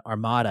understand,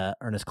 Armada,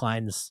 Ernest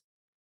Cline's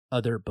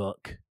other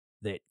book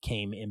that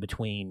came in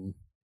between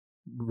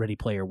Ready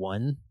Player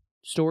One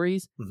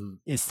stories,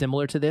 is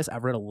similar to this.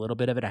 I've read a little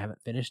bit of it. I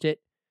haven't finished it.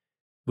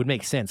 Would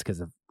make sense because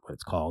of what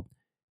it's called.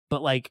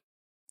 But like,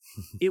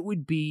 it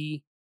would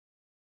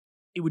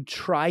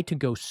try to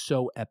go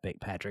so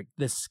epic, Patrick.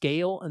 The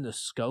scale and the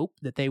scope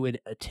that they would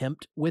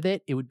attempt with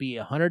it would be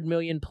 100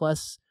 million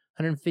plus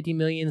 150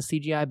 million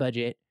CGI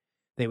budget.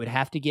 They would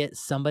have to get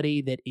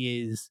somebody that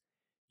is,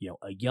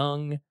 a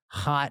young,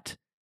 hot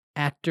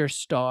actor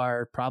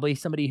star, probably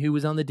somebody who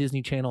was on the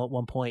Disney Channel at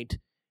one point,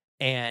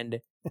 and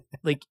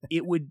like,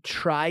 it would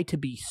try to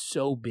be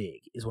so big,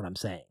 is what I'm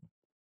saying.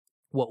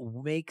 What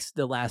makes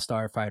The Last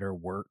Starfighter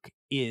work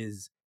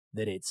is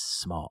that it's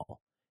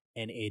small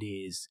and it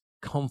is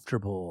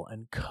comfortable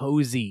and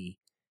cozy,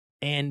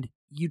 and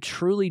you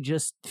truly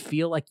just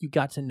feel like you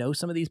got to know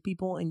some of these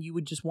people, and you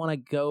would just want to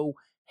go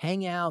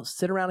hang out,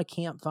 sit around a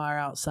campfire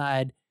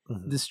outside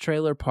this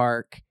trailer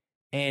park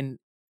and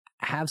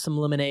have some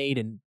lemonade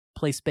and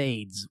play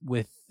spades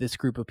with this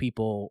group of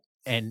people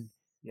and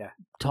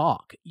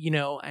talk,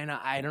 and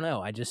I don't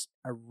know. I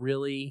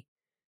really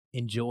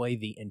enjoy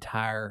the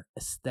entire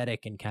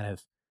aesthetic and kind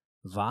of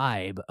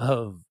vibe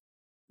of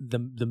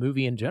the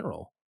movie in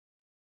general.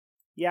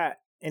 Yeah.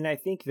 And I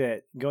think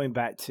that going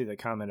back to the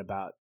comment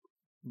about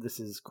this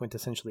is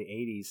quintessentially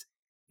 80s,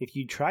 if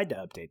you tried to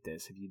update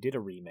this, if you did a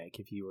remake,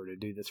 if you were to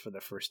do this for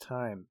the first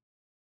time,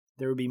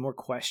 there would be more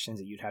questions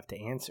that you'd have to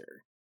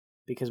answer,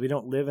 because we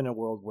don't live in a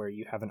world where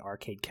you have an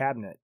arcade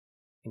cabinet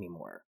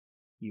anymore.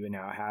 You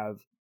now have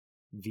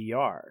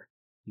VR.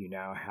 You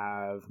now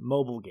have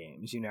mobile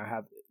games. You now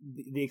have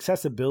the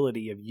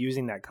accessibility of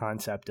using that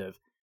concept of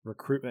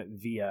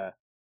recruitment via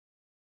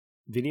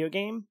video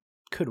game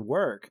could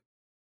work,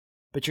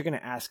 but you're going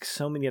to ask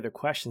so many other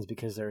questions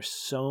because there are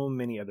so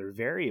many other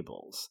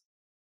variables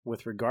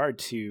with regard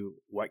to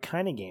what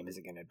kind of game is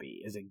it going to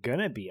be? Is it going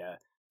to be a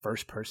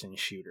first-person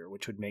shooter,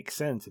 which would make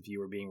sense if you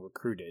were being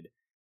recruited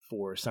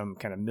for some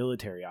kind of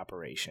military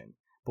operation?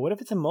 But what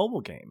if it's a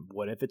mobile game?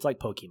 What if it's like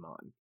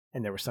Pokemon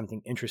and there was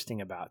something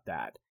interesting about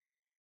that?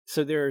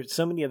 So there are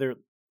so many other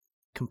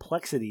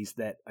complexities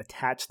that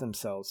attach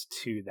themselves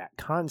to that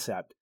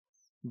concept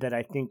that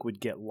I think would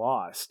get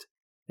lost,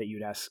 that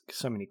you'd ask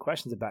so many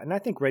questions about. And I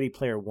think Ready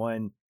Player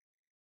One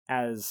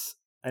as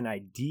an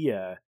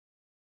idea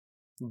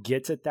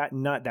gets at that,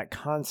 not that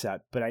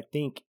concept, but I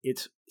think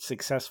it's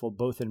successful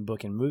both in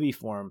book and movie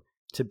form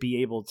to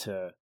be able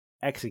to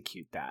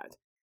execute that,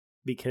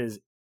 because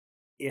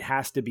it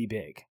has to be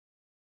big.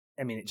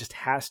 I mean, it just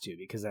has to,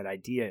 because that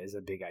idea is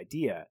a big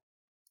idea.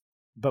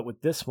 But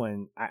with this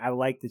one, I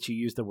like that you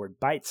use the word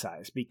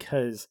bite-sized,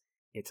 because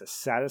it's a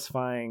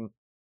satisfying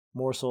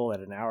morsel at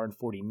an hour and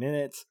 40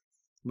 minutes.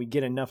 We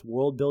get enough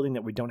world building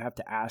that we don't have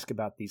to ask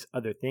about these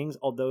other things,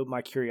 although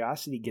my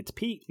curiosity gets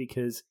piqued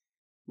because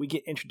we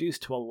get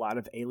introduced to a lot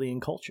of alien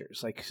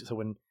cultures. Like, so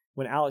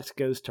when Alex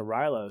goes to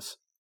Rylos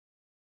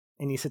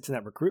and he sits in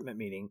that recruitment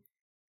meeting,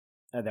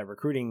 that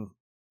recruiting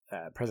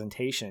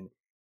presentation,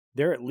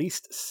 there are at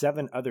least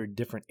 7 other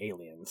different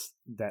aliens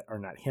that are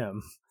not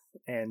him.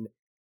 And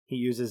he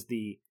uses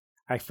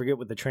I forget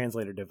what the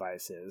translator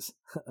device is,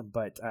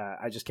 but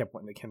I just kept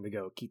wanting him to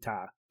go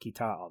kita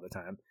all the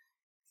time.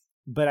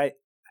 But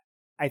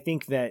I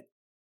think that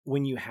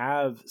when you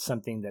have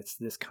something that's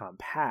this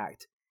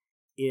compact,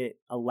 it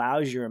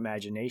allows your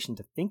imagination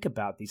to think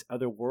about these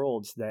other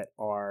worlds that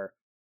are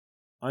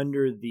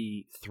under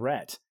the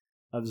threat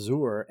of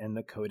Zur and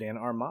the Kodan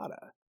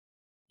Armada.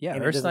 Yeah,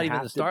 and Earth's not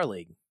even the Star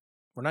League.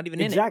 We're not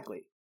even in it.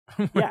 Exactly.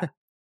 Yeah.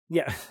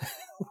 Yeah.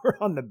 We're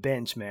on the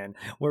bench, man.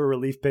 We're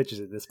relief pitchers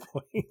at this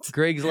point.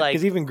 Greg's like,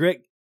 because even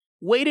Greg,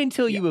 wait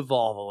until you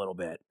evolve a little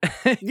bit.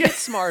 Get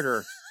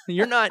smarter.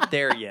 You're not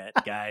there yet,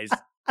 guys.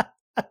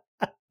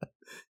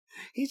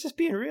 He's just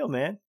being real,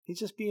 man. He's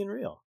just being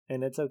real.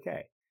 And it's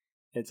okay.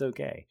 It's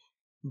okay.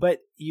 But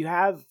you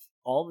have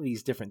all of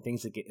these different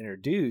things that get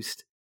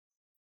introduced.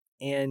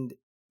 And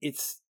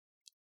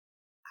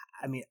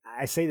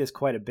I say this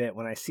quite a bit.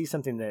 When I see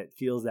something that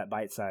feels that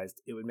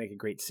bite-sized, it would make a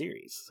great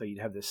series. So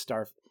you'd have this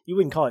you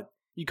wouldn't call it,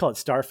 you'd call it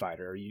Starfighter,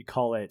 or you'd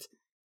call it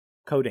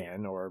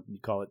Kodan, or you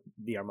call it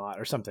the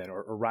Armada or something,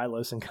 or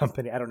Rylos and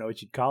Company. I don't know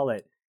what you'd call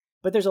it.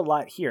 But there's a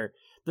lot here.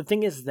 The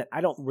thing is that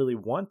I don't really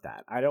want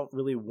that. I don't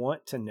really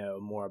want to know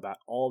more about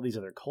all these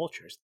other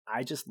cultures.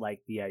 I just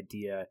like the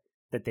idea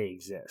that they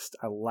exist.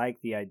 I like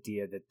the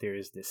idea that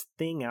there's this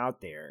thing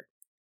out there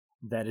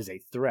that is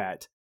a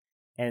threat,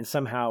 and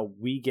somehow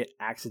we get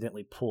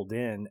accidentally pulled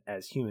in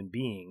as human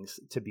beings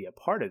to be a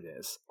part of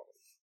this.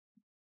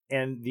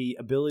 And the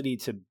ability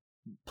to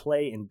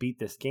play and beat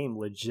this game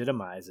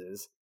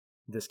legitimizes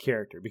this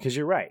character. Because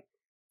you're right,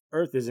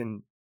 Earth is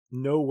in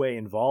no way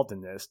involved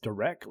in this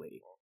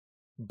directly.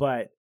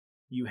 But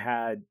you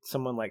had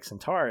someone like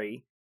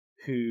Centauri,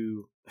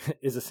 who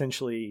is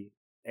essentially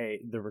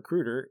the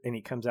recruiter, and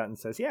he comes out and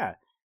says, yeah,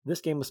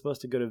 this game was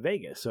supposed to go to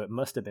Vegas, so it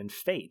must have been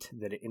fate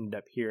that it ended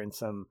up here in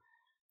some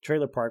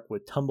trailer park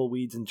with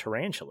tumbleweeds and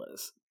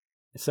tarantulas.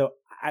 So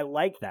I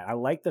like that. I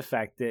like the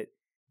fact that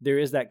there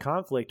is that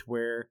conflict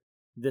where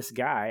this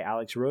guy,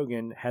 Alex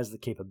Rogan, has the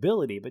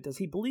capability, but does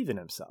he believe in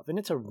himself? And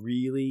it's a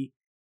really,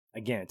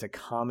 again, it's a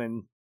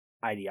common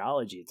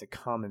ideology. It's a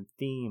common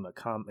theme, a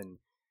common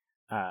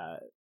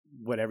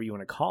whatever you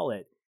want to call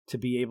it, to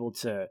be able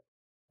to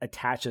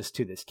attach us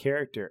to this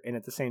character and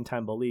at the same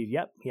time believe,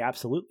 yep, he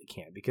absolutely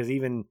can. Because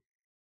even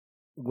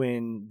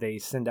when they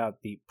send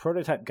out the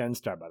prototype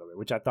Gunstar, by the way,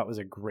 which I thought was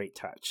a great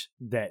touch,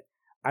 that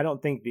I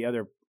don't think the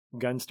other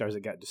Gunstars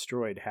that got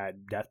destroyed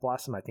had Death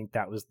Blossom. I think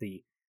that was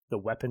the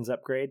weapons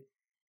upgrade.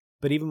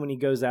 But even when he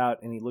goes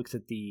out and he looks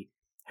at the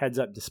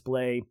heads-up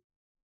display,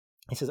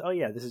 he says, oh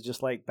yeah, this is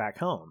just like back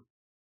home.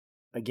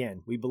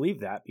 Again, we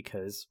believe that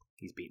because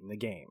he's beaten the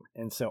game.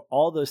 And so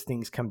all those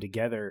things come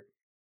together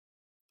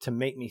to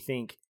make me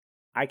think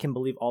I can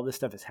believe all this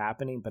stuff is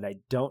happening, but I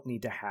don't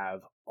need to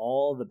have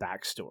all the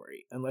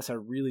backstory unless I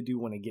really do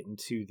want to get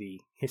into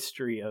the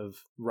history of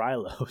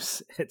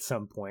Rylos at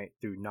some point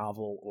through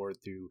novel or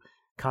through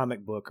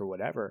comic book or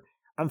whatever.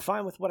 I'm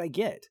fine with what I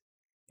get.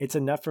 It's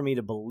enough for me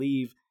to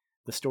believe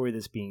the story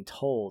that's being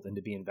told and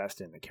to be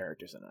invested in the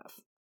characters enough.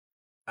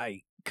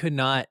 I could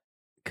not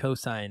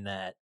co-sign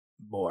that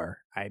more.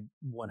 I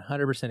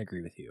 100%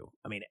 agree with you.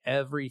 I mean,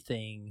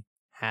 everything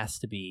has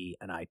to be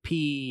an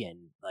IP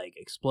and like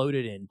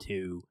exploded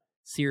into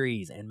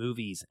series and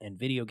movies and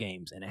video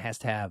games, and it has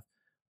to have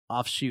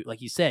offshoot,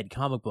 like you said,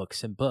 comic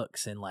books and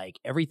books, and like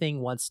everything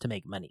wants to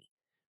make money,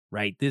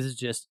 right? This is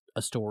just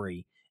a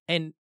story,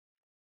 and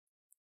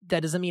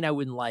that doesn't mean I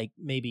wouldn't like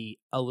maybe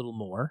a little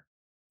more,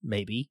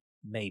 maybe,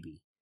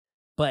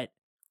 but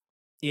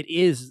it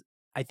is,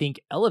 I think,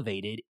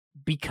 elevated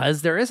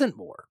because there isn't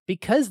more.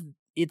 Because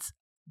it's,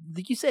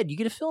 like you said, you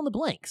get to fill in the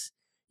blanks.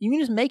 You can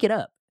just make it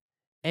up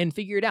and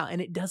figure it out.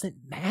 And it doesn't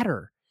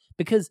matter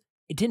because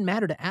it didn't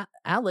matter to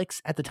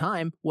Alex at the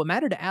time. What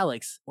mattered to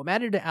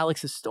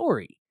Alex's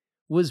story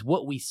was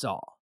what we saw.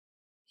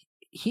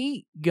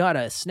 He got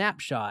a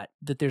snapshot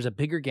that there's a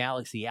bigger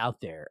galaxy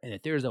out there and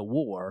that there's a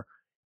war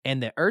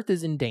and that Earth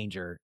is in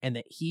danger and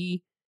that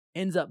he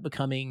ends up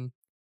becoming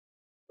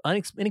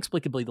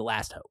inexplicably the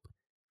last hope.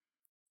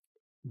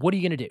 What are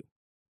you going to do?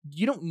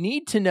 You don't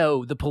need to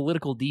know the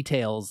political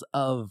details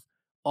of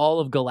all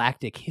of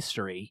galactic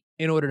history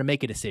in order to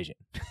make a decision,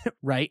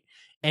 right?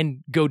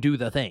 And go do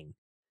the thing.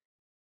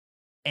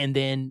 And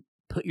then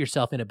put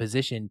yourself in a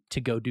position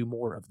to go do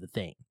more of the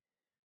thing,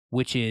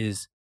 which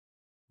is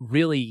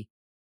really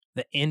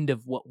the end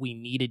of what we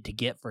needed to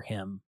get for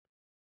him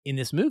in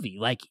this movie.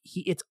 Like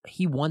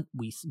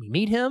we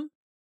meet him.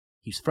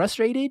 He's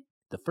frustrated.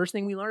 The first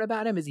thing we learn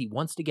about him is he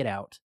wants to get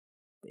out.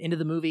 The end of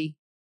the movie,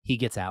 he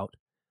gets out.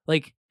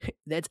 Like,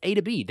 that's A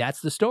to B. That's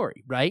the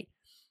story, right?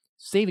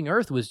 Saving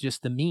Earth was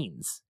just the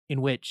means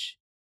in which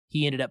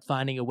he ended up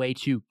finding a way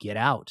to get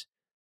out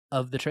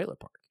of the trailer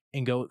park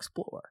and go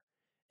explore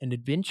an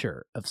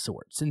adventure of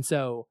sorts. And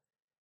so,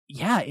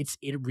 yeah, it's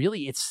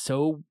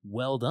so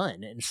well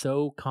done and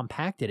so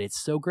compacted. It's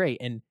so great.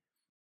 And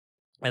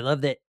I love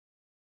that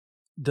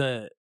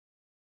the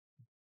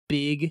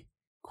big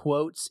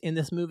quotes in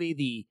this movie,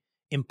 the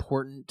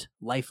important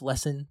life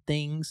lesson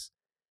things,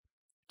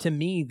 to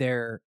me,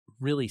 they're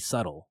really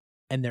subtle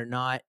and they're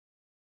not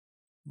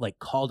like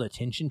called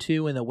attention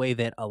to in the way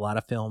that a lot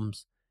of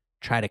films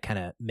try to kind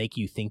of make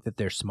you think that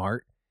they're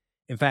smart.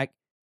 In fact,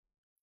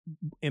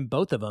 in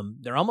both of them,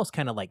 they're almost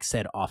kind of like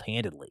said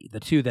offhandedly. The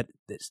two that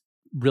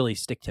really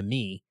stick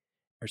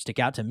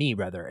out to me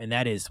rather, and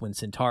that is when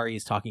Centauri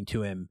is talking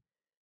to him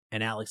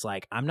and Alex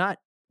like, I'm not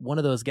one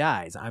of those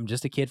guys. I'm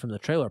just a kid from the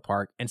trailer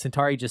park. And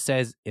Centauri just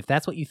says, if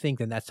that's what you think,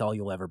 then that's all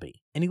you'll ever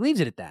be. And he leaves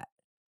it at that.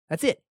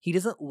 That's it. He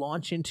doesn't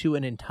launch into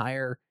an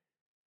entire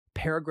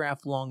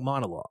paragraph-long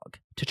monologue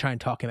to try and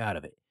talk him out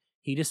of it.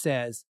 He just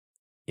says,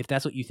 if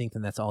that's what you think,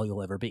 then that's all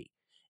you'll ever be.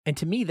 And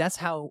to me, that's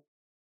how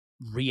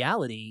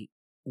reality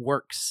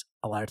works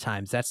a lot of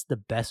times. That's the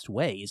best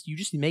way, is you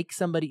just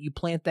you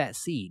plant that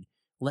seed,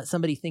 let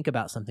somebody think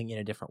about something in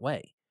a different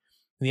way.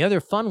 And the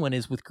other fun one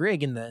is with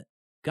Greg in the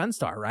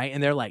Gunstar, right?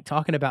 And they're like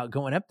talking about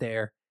going up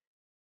there.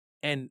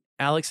 And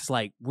Alex is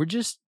like, we're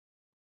just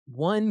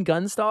one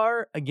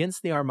Gunstar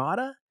against the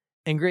Armada?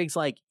 And Greg's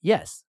like,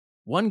 yes,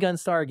 one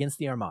Gunstar against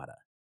the Armada.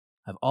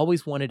 I've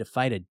always wanted to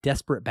fight a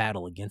desperate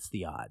battle against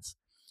the odds.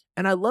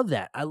 And I love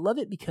that. I love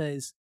it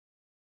because,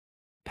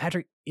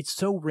 Patrick, it's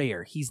so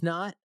rare. He's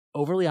not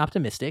overly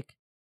optimistic.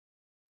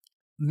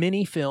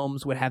 Many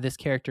films would have this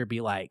character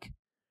be like,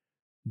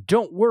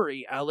 don't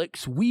worry,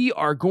 Alex, we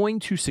are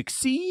going to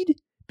succeed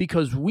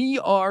because we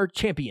are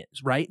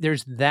champions, right?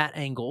 There's that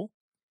angle.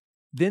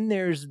 Then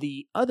there's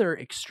the other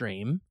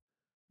extreme,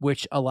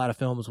 which a lot of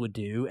films would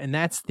do, and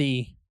that's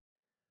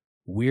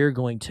we're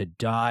going to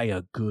die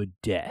a good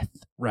death,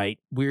 right?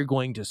 We're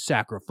going to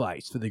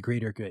sacrifice for the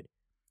greater good.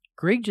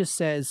 Greg just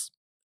says,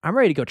 I'm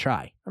ready to go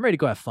try. I'm ready to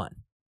go have fun.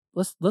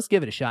 Let's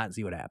give it a shot and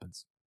see what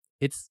happens.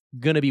 It's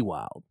going to be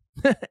wild.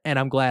 And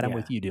I'm glad I'm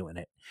with you doing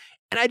it.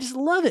 And I just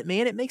love it,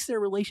 man. It makes their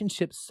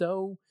relationship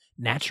so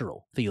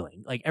natural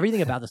feeling. Like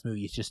everything about this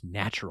movie is just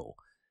natural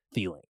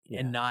feeling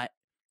and not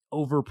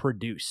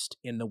overproduced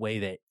in the way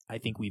that I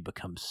think we've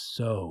become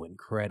so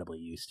incredibly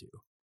used to.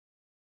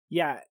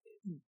 Yeah.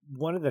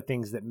 One of the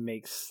things that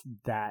makes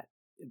that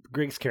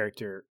Greg's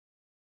character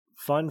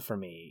fun for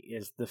me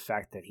is the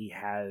fact that he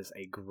has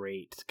a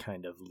great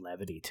kind of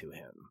levity to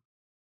him,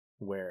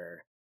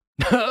 where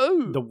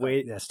the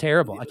way that's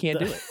terrible. I can't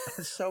do it.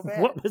 That's so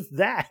bad. What was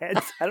that?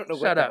 I don't know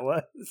what that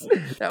was.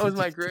 That was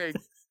my Greg.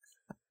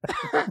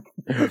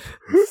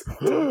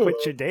 Don't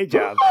quit your day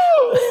job.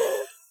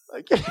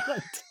 I can't.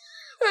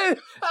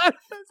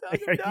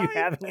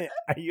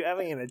 Are you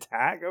having an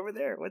attack over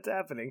there? What's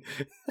happening?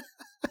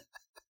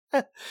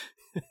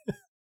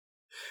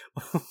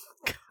 Oh,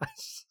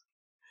 gosh.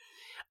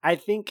 I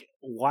think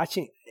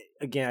watching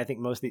again, I think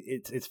mostly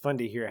it's fun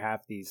to hear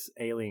half these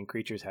alien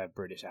creatures have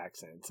British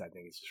accents. I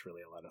think it's just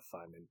really a lot of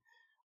fun.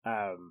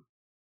 And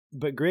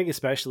but Greg,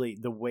 especially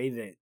the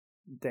way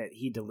that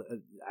he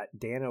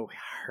Dano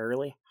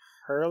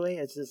Hurley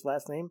is his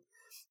last name.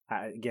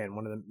 Again,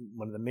 one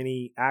of the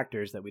many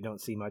actors that we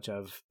don't see much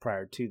of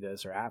prior to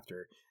this or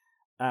after.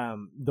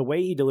 The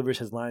way he delivers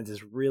his lines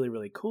is really,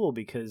 really cool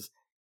because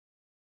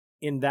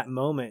in that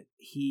moment,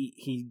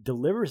 he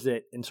delivers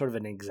it in sort of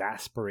an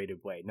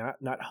exasperated way,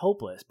 not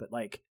hopeless, but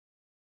like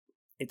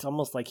it's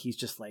almost like he's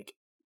just like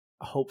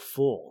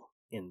hopeful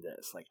in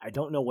this. Like, I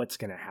don't know what's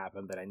going to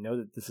happen, but I know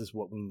that this is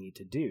what we need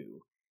to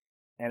do.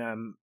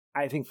 And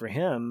I think for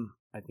him,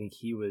 I think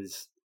he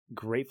was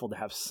grateful to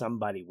have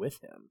somebody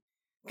with him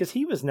because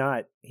he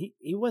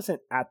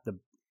wasn't at the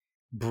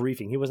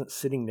briefing. He wasn't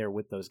sitting there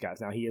with those guys.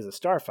 Now he is a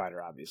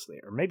starfighter, obviously,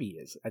 or maybe he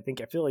is. I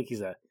feel like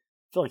he's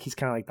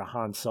kind of like the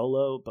Han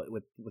Solo, but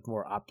with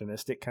more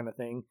optimistic kind of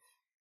thing,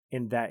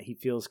 in that he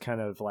feels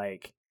kind of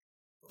like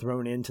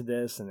thrown into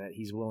this and that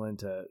he's willing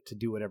to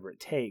do whatever it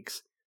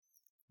takes.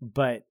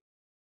 But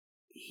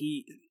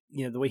he,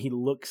 the way he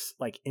looks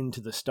like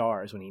into the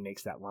stars when he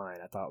makes that line,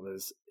 I thought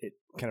it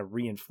kind of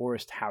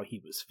reinforced how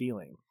he was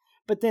feeling.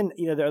 But then,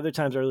 there are other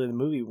times earlier in the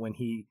movie when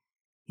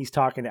he's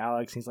talking to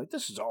Alex, and he's like,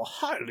 this is all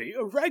highly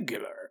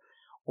irregular.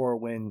 Or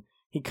when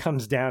he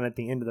comes down at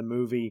the end of the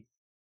movie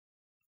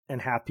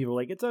and half people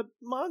are like, it's a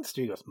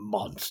monster. He goes,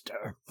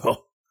 monster.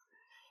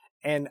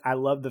 And I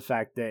love the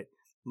fact that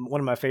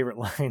one of my favorite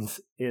lines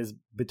is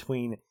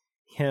between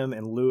him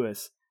and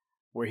Lewis,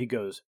 where he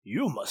goes,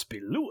 you must be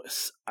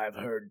Lewis. I've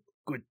heard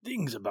good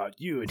things about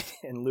you.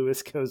 And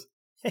Lewis goes,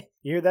 hey,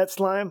 you hear that,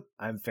 Slime?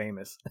 I'm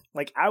famous.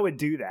 Like, I would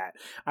do that.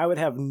 I would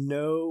have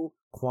no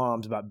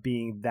qualms about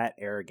being that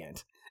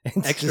arrogant.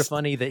 It's extra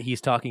funny that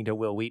he's talking to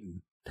Will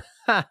Wheaton.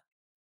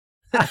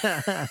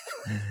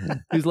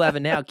 Who's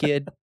laughing now,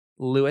 kid?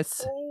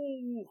 Lewis.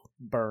 Oh,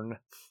 burn.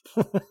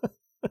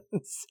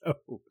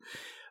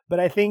 But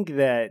I think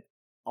that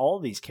all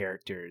these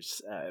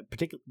characters,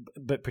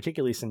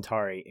 particularly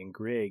Centauri and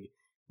Grig,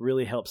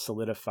 really help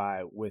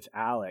solidify with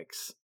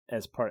Alex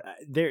as part.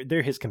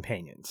 They're his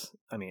companions.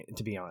 I mean,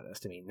 to be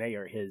honest, they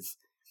are his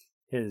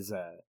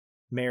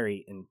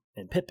Merry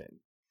and Pippin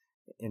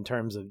in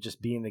terms of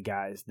just being the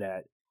guys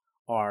that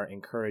are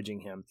encouraging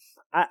him.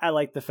 I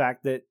like the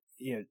fact that,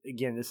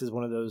 again, this is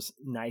one of those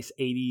nice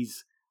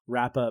 80s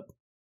wrap up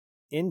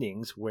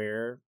endings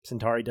where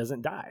Centauri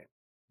doesn't die.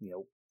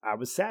 I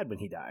was sad when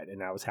he died,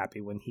 and I was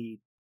happy when he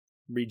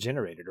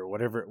regenerated, or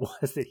whatever it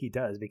was that he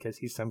does, because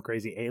he's some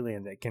crazy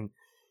alien that can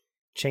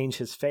change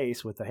his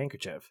face with a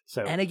handkerchief.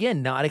 So, and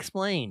again, not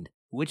explained,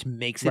 which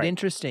makes it right.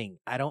 interesting.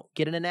 I don't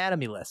get an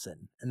anatomy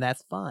lesson, and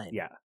that's fine.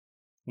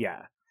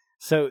 Yeah.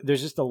 So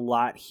there's just a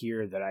lot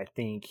here that I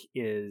think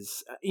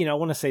is, I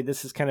want to say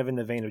this is kind of in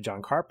the vein of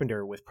John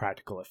Carpenter with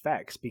practical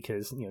effects,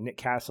 because, Nick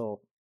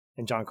Castle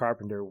and John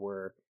Carpenter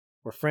were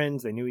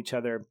friends. They knew each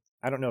other.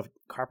 I don't know if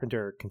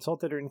Carpenter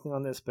consulted or anything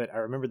on this, but I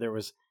remember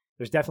there's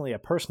definitely a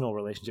personal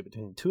relationship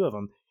between the two of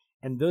them.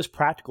 And those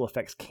practical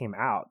effects came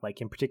out,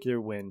 like in particular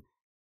when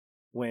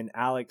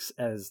Alex,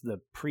 as the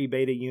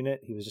pre-beta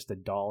unit, he was just a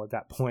doll at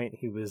that point.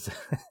 He was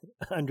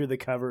under the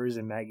covers,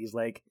 and Maggie's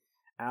like,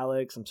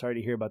 Alex, I'm sorry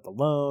to hear about the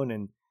loan.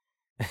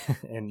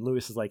 And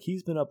Lewis is like,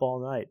 he's been up all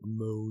night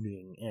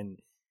moaning. And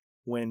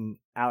when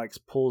Alex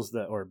pulls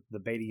the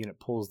beta unit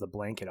pulls the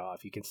blanket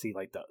off, you can see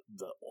like the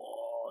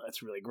oh,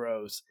 that's really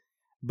gross.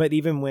 But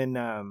even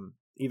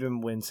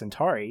when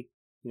Centauri,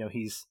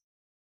 he's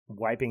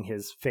wiping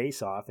his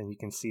face off, and you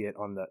can see it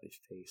on the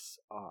face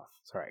off.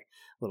 Sorry,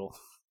 little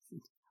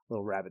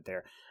rabbit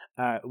there.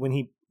 When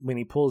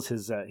he pulls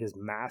his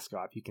mask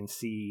off, you can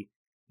see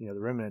the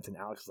remnants, and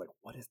Alex is like,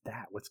 "What is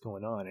that? What's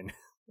going on?" And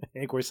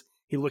of course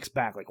he looks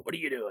back like, "What are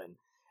you doing?"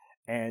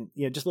 And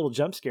just little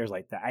jump scares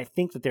like that. I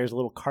think that there's a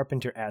little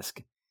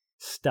Carpenter-esque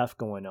stuff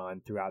going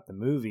on throughout the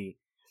movie.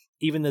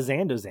 Even the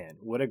Zandozan,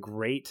 what a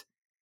great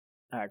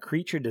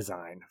creature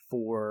design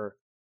for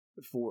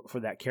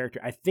that character.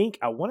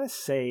 I want to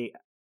say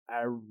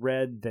I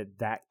read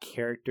that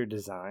character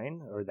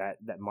design, or that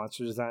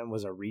monster design,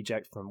 was a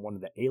reject from one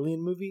of the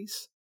Alien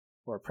movies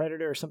or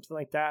Predator or something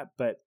like that.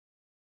 But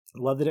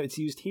love that it's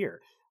used here.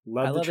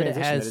 Love the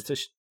transition. That it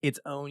has its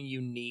own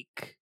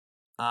unique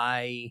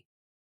eye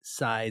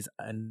size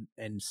and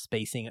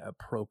spacing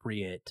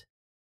appropriate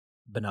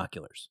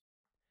binoculars.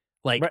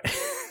 Like. Right.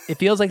 It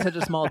feels like such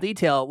a small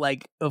detail,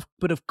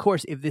 but of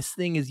course, if this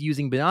thing is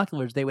using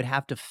binoculars, they would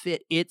have to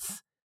fit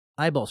its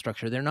eyeball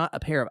structure. They're not a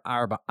pair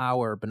of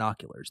our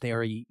binoculars. They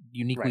are a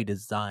uniquely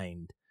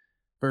designed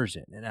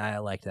version, and I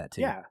like that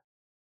too. Yeah,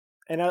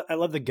 and I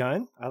love the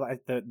gun. I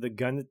like the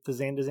gun that the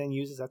Zandozan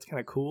uses. That's kind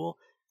of cool.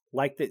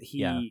 Like that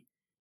he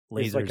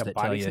lasers like that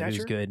tell you snatcher.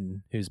 Who's good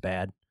and who's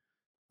bad.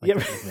 Like in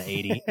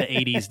the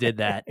 80s did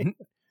that.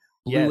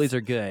 Blue laser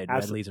good,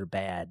 red laser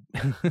bad.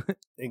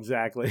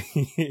 Exactly.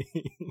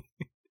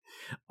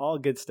 All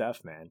good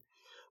stuff, man.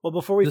 Well,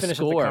 before we finish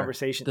up the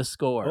conversation, the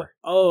score.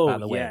 By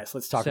the way, yes,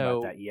 let's talk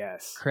about that.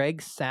 Yes,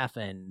 Craig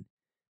Safin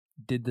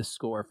did the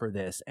score for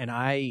this, and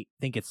I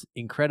think it's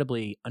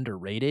incredibly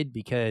underrated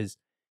because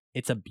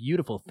it's a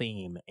beautiful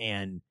theme,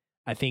 and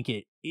I think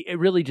it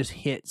really just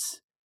hits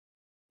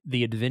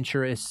the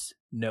adventurous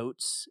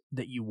notes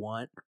that you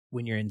want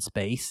when you're in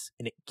space,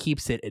 and it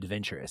keeps it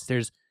adventurous.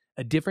 There's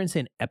a difference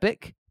in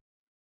epic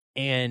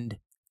and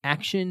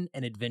action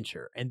and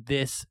adventure, and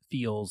this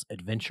feels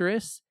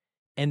adventurous,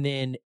 and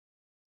then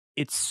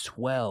it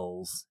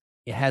swells.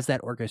 It has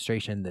that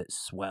orchestration that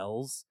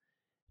swells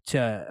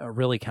to a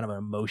really kind of an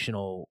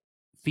emotional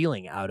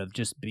feeling out of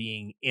just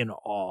being in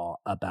awe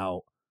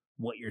about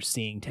what you're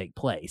seeing take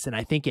place. And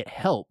I think it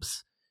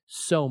helps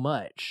so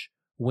much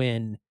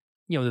when,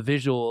 the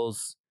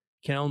visuals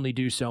can only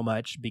do so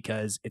much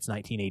because it's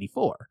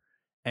 1984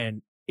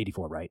 and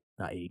 84, right?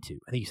 Not 82.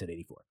 I think you said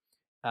 84.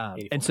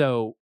 84. And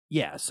so,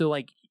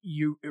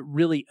 it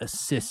really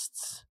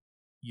assists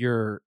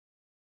your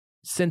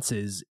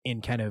senses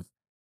in kind of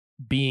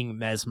being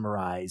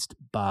mesmerized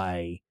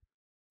by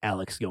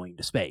Alex going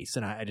to space.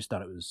 And I just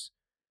thought it was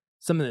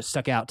something that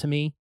stuck out to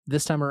me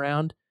this time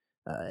around.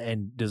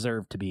 and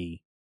deserve to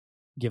be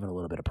given a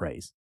little bit of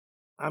praise.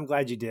 I'm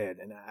glad you did.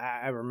 And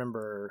I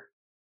remember,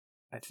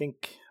 I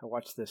think I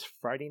watched this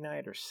Friday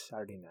night or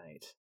Saturday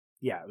night.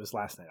 Yeah, it was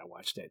last night I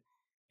watched it.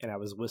 And I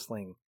was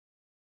whistling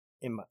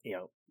in my,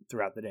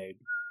 throughout the day.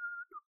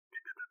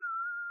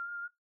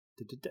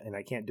 And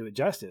I can't do it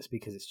justice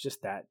because it's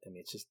just that. I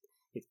mean,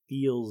 it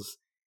feels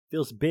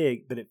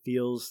big, but it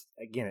feels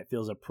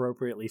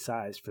appropriately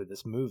sized for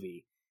this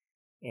movie.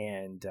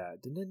 And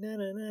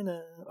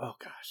oh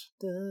gosh,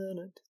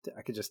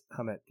 I could just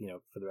hum it,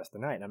 for the rest of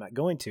the night. And I'm not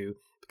going to,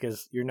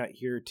 because you're not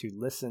here to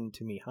listen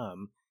to me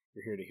hum.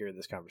 You're here to hear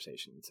this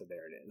conversation. So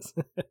there it is.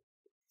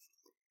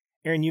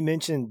 Aaron, you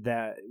mentioned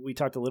that we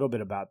talked a little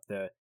bit about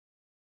the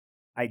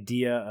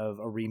idea of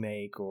a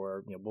remake,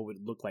 or what would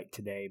it look like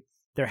today.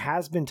 There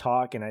has been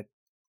talk, and I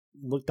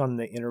looked on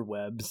the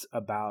interwebs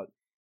about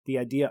the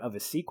idea of a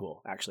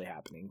sequel actually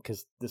happening,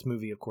 because this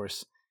movie, of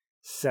course,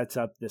 sets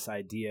up this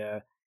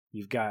idea.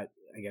 You've got,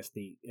 I guess,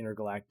 the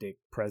intergalactic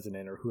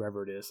president or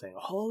whoever it is saying,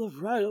 "Hall of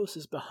Rados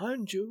is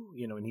behind you,"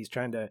 and he's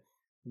trying to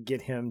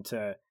get him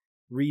to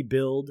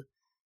rebuild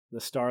the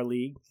Star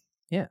League.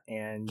 Yeah,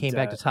 and came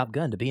back to Top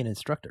Gun to be an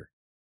instructor.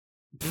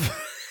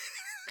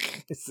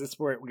 Is this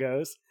where it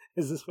goes?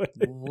 Is this what?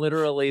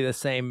 Literally the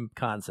same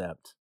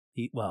concept.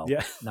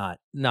 Not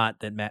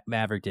that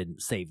Maverick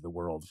didn't save the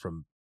world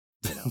from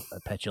a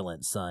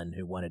petulant son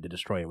who wanted to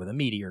destroy it with a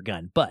meteor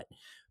gun, but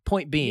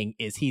point being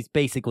is he's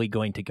basically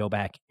going to go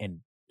back and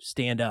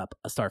stand up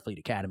a Starfleet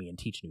Academy and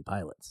teach new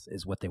pilots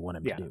is what they want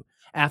him to do.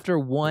 After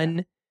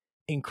one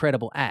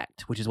incredible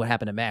act, which is what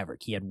happened to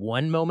Maverick. He had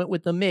one moment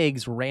with the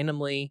MiGs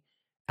randomly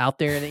out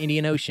there in the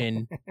Indian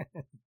Ocean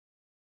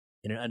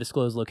in an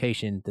undisclosed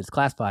location that's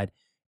classified,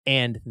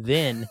 and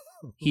then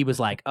he was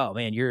like, "Oh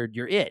man, you're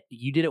it.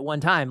 You did it one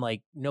time.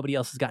 Like nobody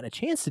else has gotten a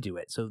chance to do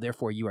it. So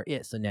therefore, you are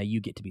it. So now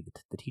you get to be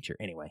the teacher."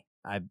 Anyway,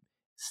 I'm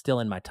still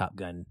in my Top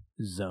Gun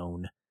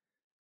zone.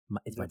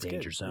 It's my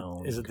danger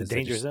zone. Is it the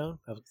danger zone?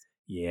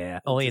 Yeah.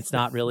 Only it's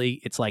not really.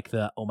 It's like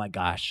the, oh my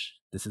gosh,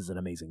 this is an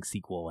amazing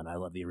sequel, and I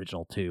love the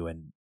original too.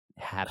 And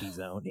happy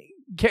zone.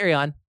 Carry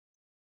on.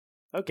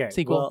 Okay.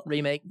 Sequel,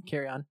 remake.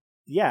 Carry on.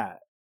 Yeah.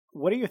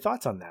 What are your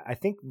thoughts on that? I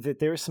think that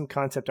there's some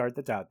concept art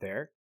that's out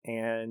there,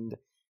 and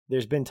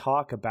there's been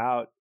talk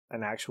about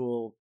an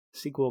actual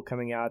sequel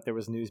coming out. There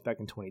was news back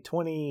in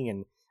 2020,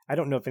 and I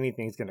don't know if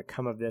anything's going to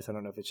come of this. I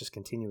don't know if it's just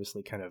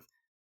continuously kind of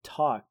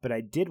talk, but I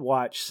did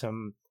watch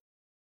some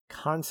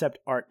concept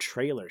art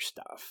trailer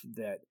stuff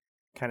that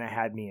kind of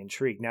had me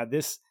intrigued. Now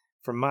this,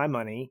 for my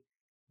money,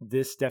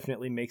 this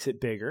definitely makes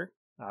it bigger.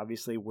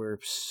 Obviously, we're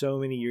so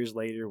many years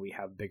later, we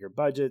have bigger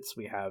budgets.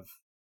 We have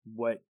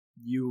what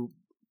you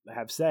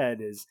have said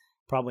is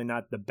probably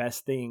not the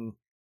best thing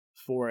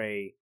for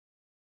a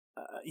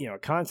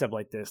concept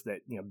like this, that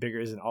bigger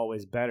isn't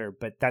always better,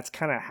 but that's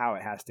kind of how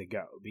it has to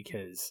go,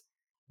 because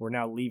we're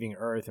now leaving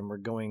Earth and we're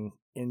going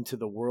into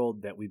the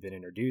world that we've been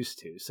introduced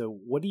to. So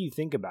what do you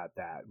think about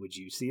that? Would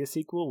you see a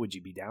sequel? Would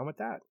you be down with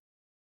that?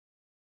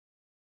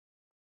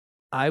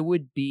 I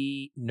would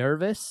be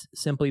nervous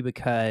simply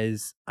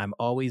because I'm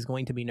always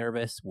going to be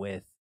nervous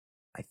with,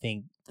 I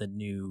think the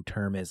new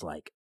term is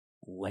like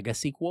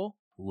legacy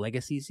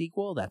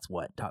sequel. That's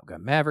what Top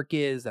Gun Maverick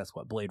is. That's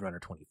what Blade Runner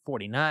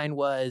 2049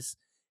 was.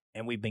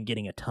 And we've been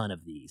getting a ton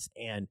of these,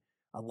 and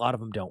a lot of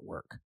them don't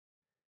work.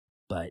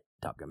 But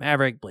Top Gun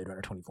Maverick, Blade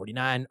Runner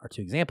 2049 are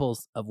two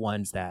examples of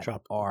ones that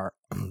are...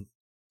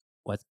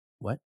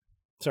 What?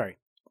 Sorry.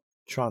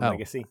 Tron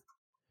Legacy.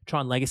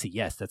 Tron Legacy,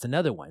 yes, that's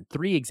another one.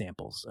 3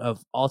 examples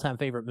of all-time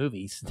favorite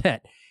movies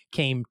that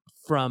came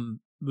from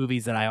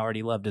movies that I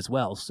already loved as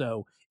well.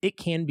 So it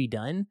can be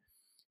done.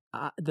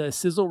 The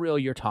sizzle reel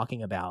you're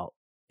talking about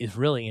is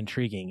really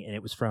intriguing, and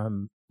it was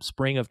from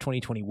spring of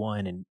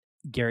 2021, and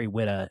Gary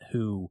Whitta,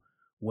 who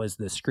was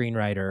the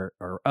screenwriter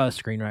or a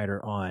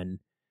screenwriter on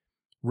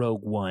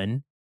Rogue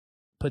One,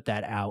 put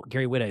that out.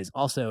 Gary Whitta is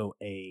also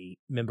a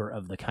member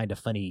of the Kind of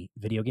Funny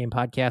video game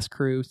podcast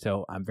crew,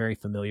 so I'm very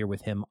familiar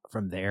with him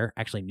from there.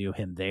 Actually knew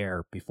him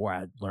there before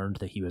I learned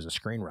that he was a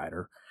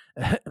screenwriter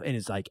in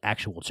his like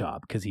actual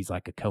job, because he's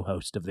like a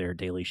co-host of their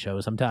daily show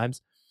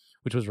sometimes,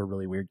 which was a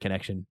really weird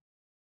connection.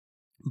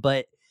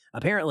 But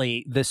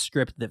apparently this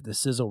script that the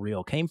sizzle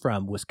reel came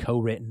from was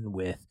co-written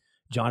with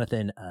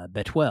Jonathan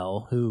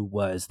Betwell, who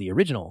was the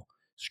original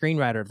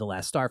screenwriter of The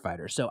Last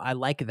Starfighter. So I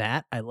like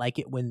that. I like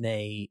it when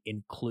they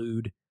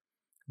include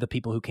the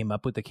people who came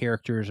up with the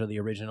characters or the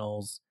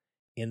originals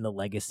in the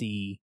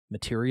legacy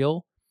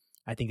material.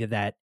 I think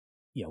that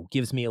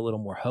gives me a little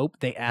more hope.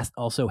 They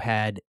also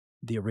had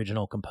the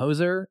original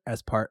composer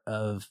as part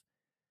of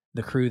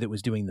the crew that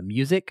was doing the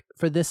music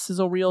for this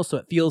sizzle reel. So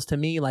it feels to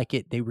me like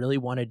they really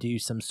want to do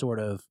some sort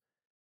of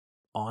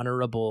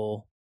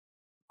honorable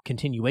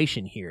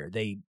continuation here.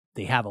 They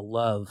have a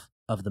love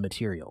of the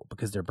material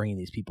because they're bringing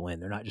these people in.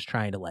 They're not just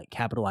trying to like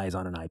capitalize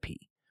on an IP.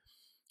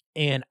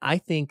 And I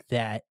think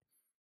that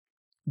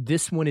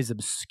this one is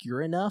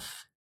obscure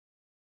enough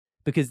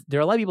because there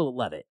are a lot of people that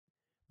love it,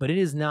 but it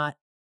is not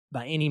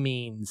by any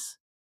means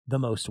the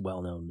most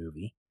well-known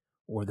movie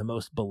or the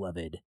most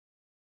beloved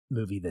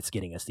movie that's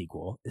getting a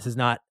sequel. This is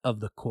not of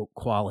the quote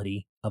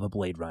quality of a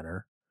Blade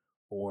Runner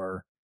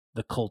or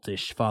the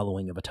cultish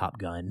following of a Top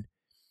Gun.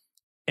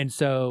 And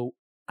so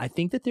I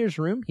think that there's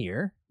room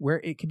here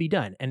where it could be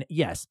done. And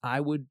yes, I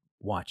would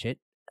watch it.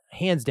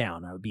 Hands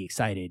down, I would be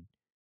excited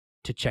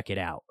to check it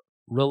out.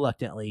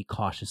 Reluctantly,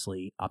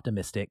 cautiously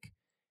optimistic,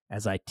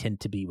 as I tend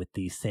to be with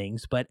these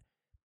things. But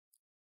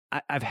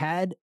I've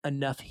had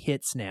enough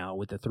hits now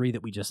with the three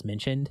that we just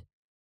mentioned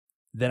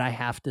that I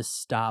have to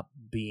stop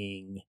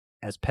being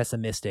as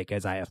pessimistic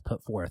as I have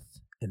put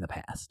forth in the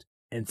past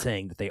and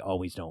saying that they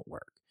always don't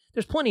work.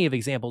 There's plenty of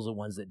examples of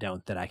ones that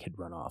don't that I could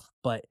run off,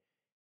 but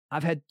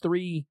I've had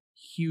three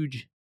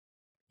huge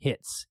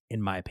hits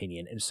in my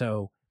opinion. And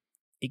so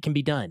it can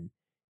be done.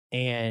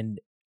 And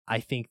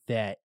I think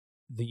that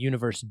the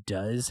universe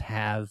does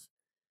have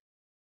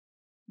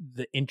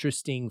the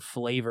interesting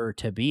flavor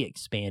to be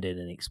expanded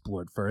and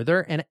explored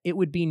further. And it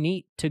would be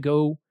neat to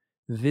go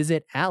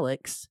visit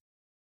Alex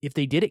if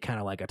they did it kind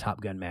of like a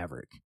Top Gun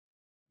Maverick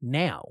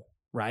now,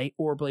 right?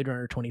 Or Blade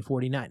Runner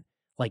 2049.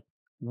 Like,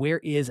 where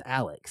is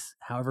Alex?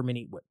 However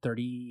many,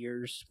 30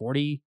 years,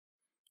 40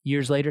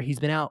 years later he's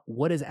been out.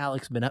 What has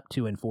Alex been up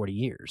to in 40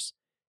 years?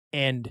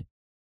 And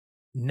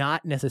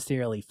not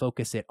necessarily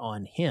focus it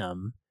on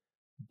him,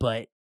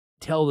 but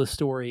tell the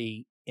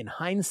story in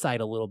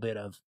hindsight a little bit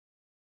of,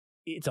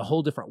 it's a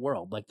whole different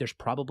world. Like, there's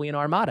probably an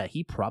armada.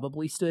 He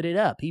probably stood it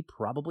up. He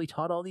probably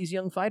taught all these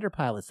young fighter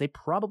pilots. They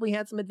probably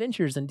had some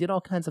adventures and did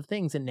all kinds of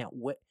things. And now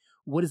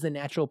what is the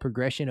natural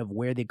progression of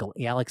where the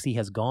galaxy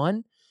has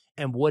gone?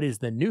 And what is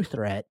the new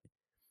threat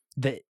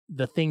that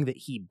the thing that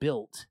he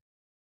built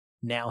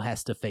now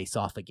has to face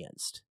off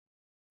against?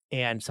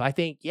 And so I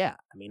think, yeah,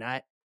 I mean,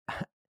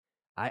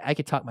 I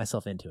could talk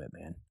myself into it,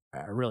 man.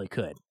 I really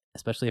could,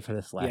 especially for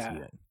this last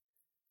viewing.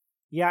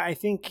 Yeah, I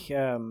think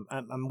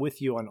I'm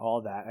with you on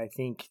all that. I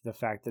think the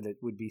fact that it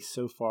would be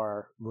so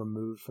far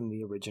removed from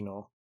the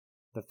original,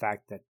 the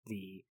fact that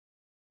the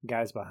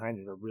guys behind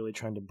it are really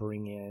trying to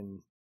bring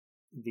in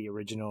the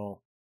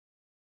original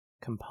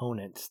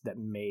components that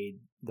made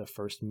the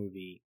first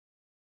movie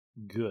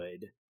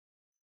good,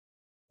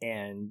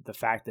 and the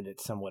fact that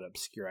it's somewhat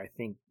obscure, I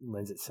think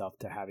lends itself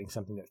to having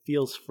something that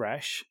feels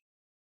fresh,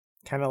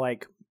 kind of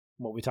like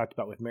what we talked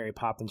about with Mary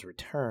Poppins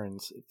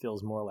Returns. It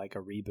feels more like a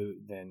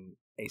reboot than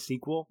a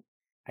sequel.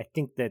 I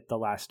think that The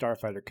Last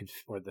Starfighter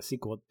the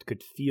sequel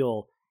could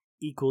feel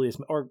equally as,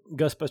 or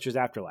Ghostbusters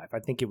Afterlife. I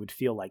think it would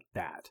feel like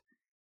that,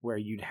 where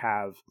you'd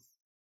have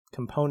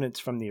components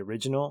from the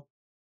original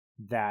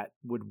that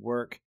would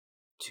work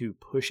to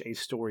push a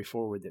story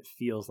forward that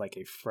feels like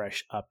a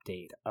fresh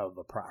update of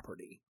a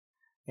property.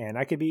 And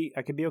I could be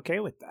okay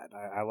with that.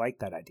 I like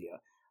that idea.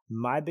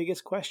 My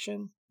biggest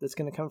question that's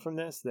going to come from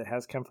this, that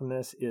has come from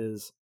this,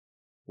 is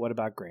what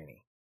about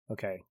Granny?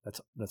 Okay,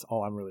 that's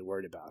all I'm really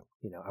worried about.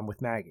 I'm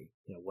with Maggie.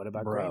 What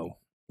about Granny?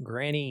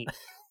 Granny,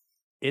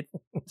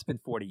 it's been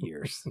 40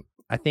 years.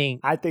 I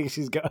think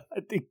she's got.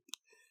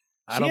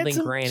 I don't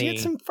think Granny. She had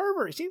some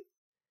fervor.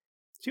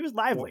 She was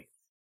lively.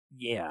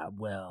 Yeah,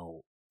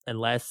 well,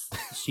 unless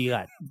she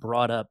got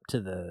brought up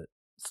to the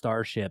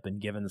starship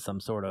and given some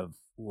sort of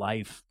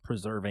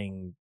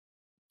life-preserving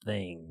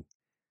thing,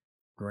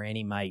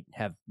 Granny might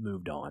have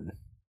moved on.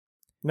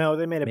 No,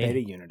 they made a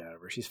beta unit out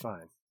of her. She's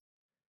fine.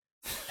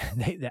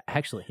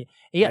 Actually,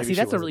 yeah. Maybe see,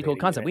 that's a really cool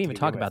concept. We didn't even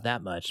talk about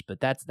that much, but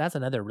that's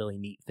another really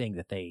neat thing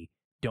that they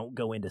don't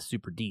go into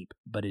super deep,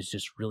 but it's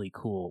just really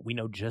cool. We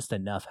know just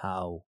enough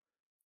how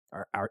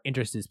our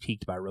interest is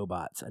piqued by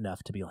robots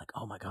enough to be like,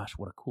 oh my gosh,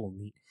 what a cool,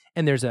 neat.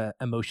 And there's a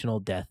emotional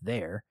death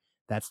there.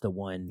 That's the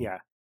one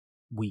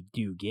we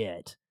do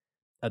get,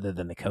 other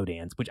than the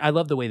Kodans, which I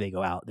love the way they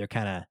go out. They're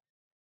kind of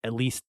at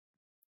least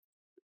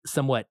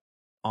somewhat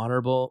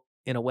honorable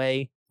in a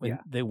way. When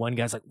the one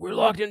guy's like, we're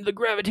locked into the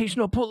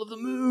gravitational pull of the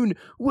moon.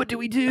 What do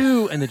we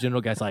do? And the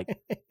general guy's like,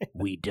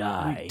 we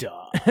die.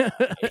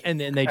 And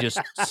then they just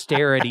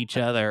stare at each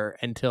other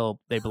until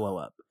they blow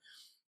up.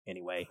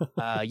 Anyway,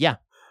 yeah,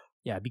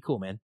 it'd be cool,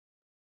 man.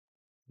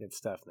 Good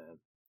stuff, man.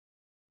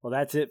 Well,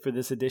 that's it for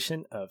this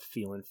edition of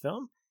Feelin'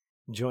 Film.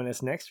 Join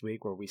us next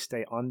week where we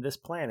stay on this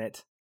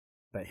planet,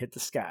 but hit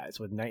the skies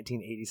with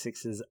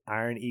 1986's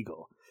Iron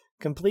Eagle,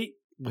 complete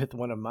with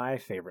one of my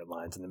favorite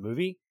lines in the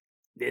movie.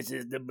 This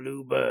is the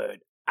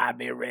Bluebird. I'll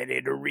be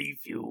ready to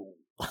refuel.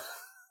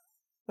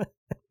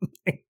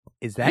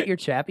 Is that your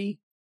Chappie?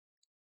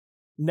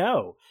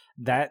 No,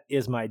 that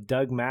is my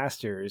Doug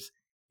Masters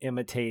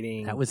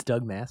imitating. That was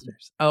Doug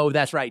Masters. Oh,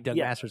 that's right. Doug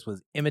Masters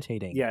was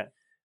imitating. Yeah.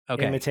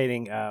 Okay.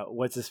 Imitating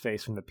what's his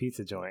face from the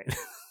pizza joint.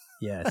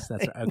 Yes,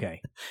 that's right.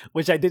 Okay.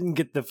 Which I didn't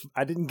get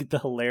the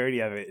hilarity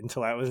of it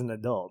until I was an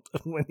adult,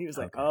 when he was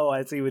like, "Oh,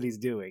 I see what he's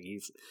doing.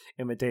 He's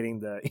imitating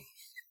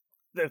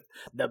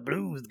the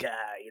blues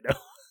guy,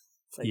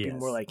 It's like being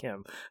more like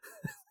him."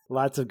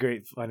 Lots of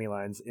great funny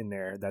lines in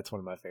there. That's one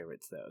of my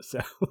favorites, though. So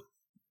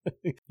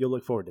you'll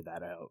look forward to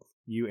that, I hope.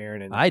 You,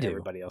 Aaron, and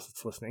everybody else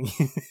that's listening.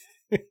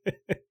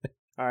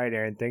 All right,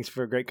 Aaron, thanks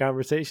for a great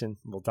conversation.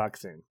 We'll talk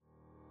soon.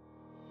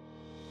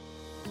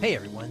 Hey,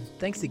 everyone.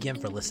 Thanks again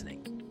for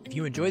listening. If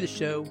you enjoy the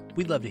show,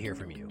 we'd love to hear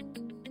from you.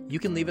 You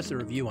can leave us a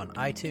review on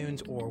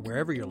iTunes or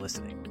wherever you're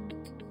listening.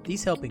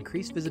 These help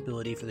increase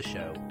visibility for the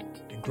show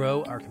and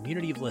grow our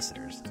community of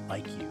listeners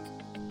like you.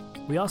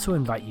 We also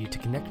invite you to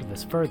connect with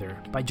us further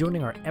by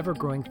joining our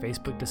ever-growing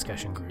Facebook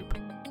discussion group.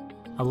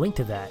 A link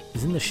to that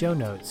is in the show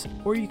notes,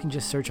 or you can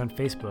just search on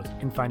Facebook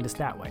and find us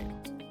that way.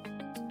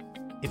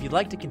 If you'd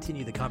like to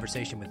continue the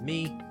conversation with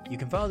me, you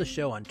can follow the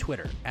show on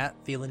Twitter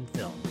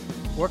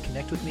 @FeelinFilm, or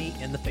connect with me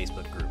in the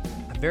Facebook group.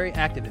 I'm very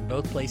active in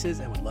both places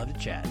and would love to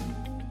chat.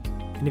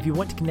 And if you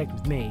want to connect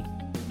with me,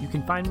 you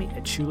can find me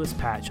at Shoeless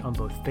Patch on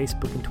both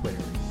Facebook and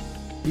Twitter.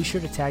 Be sure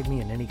to tag me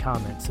in any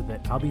comments so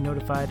that I'll be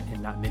notified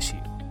and not miss you.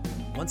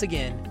 Once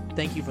again,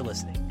 thank you for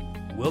listening.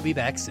 We'll be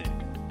back soon.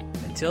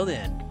 Until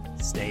then,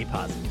 stay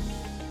positive.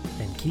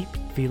 And keep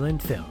feeling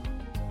film.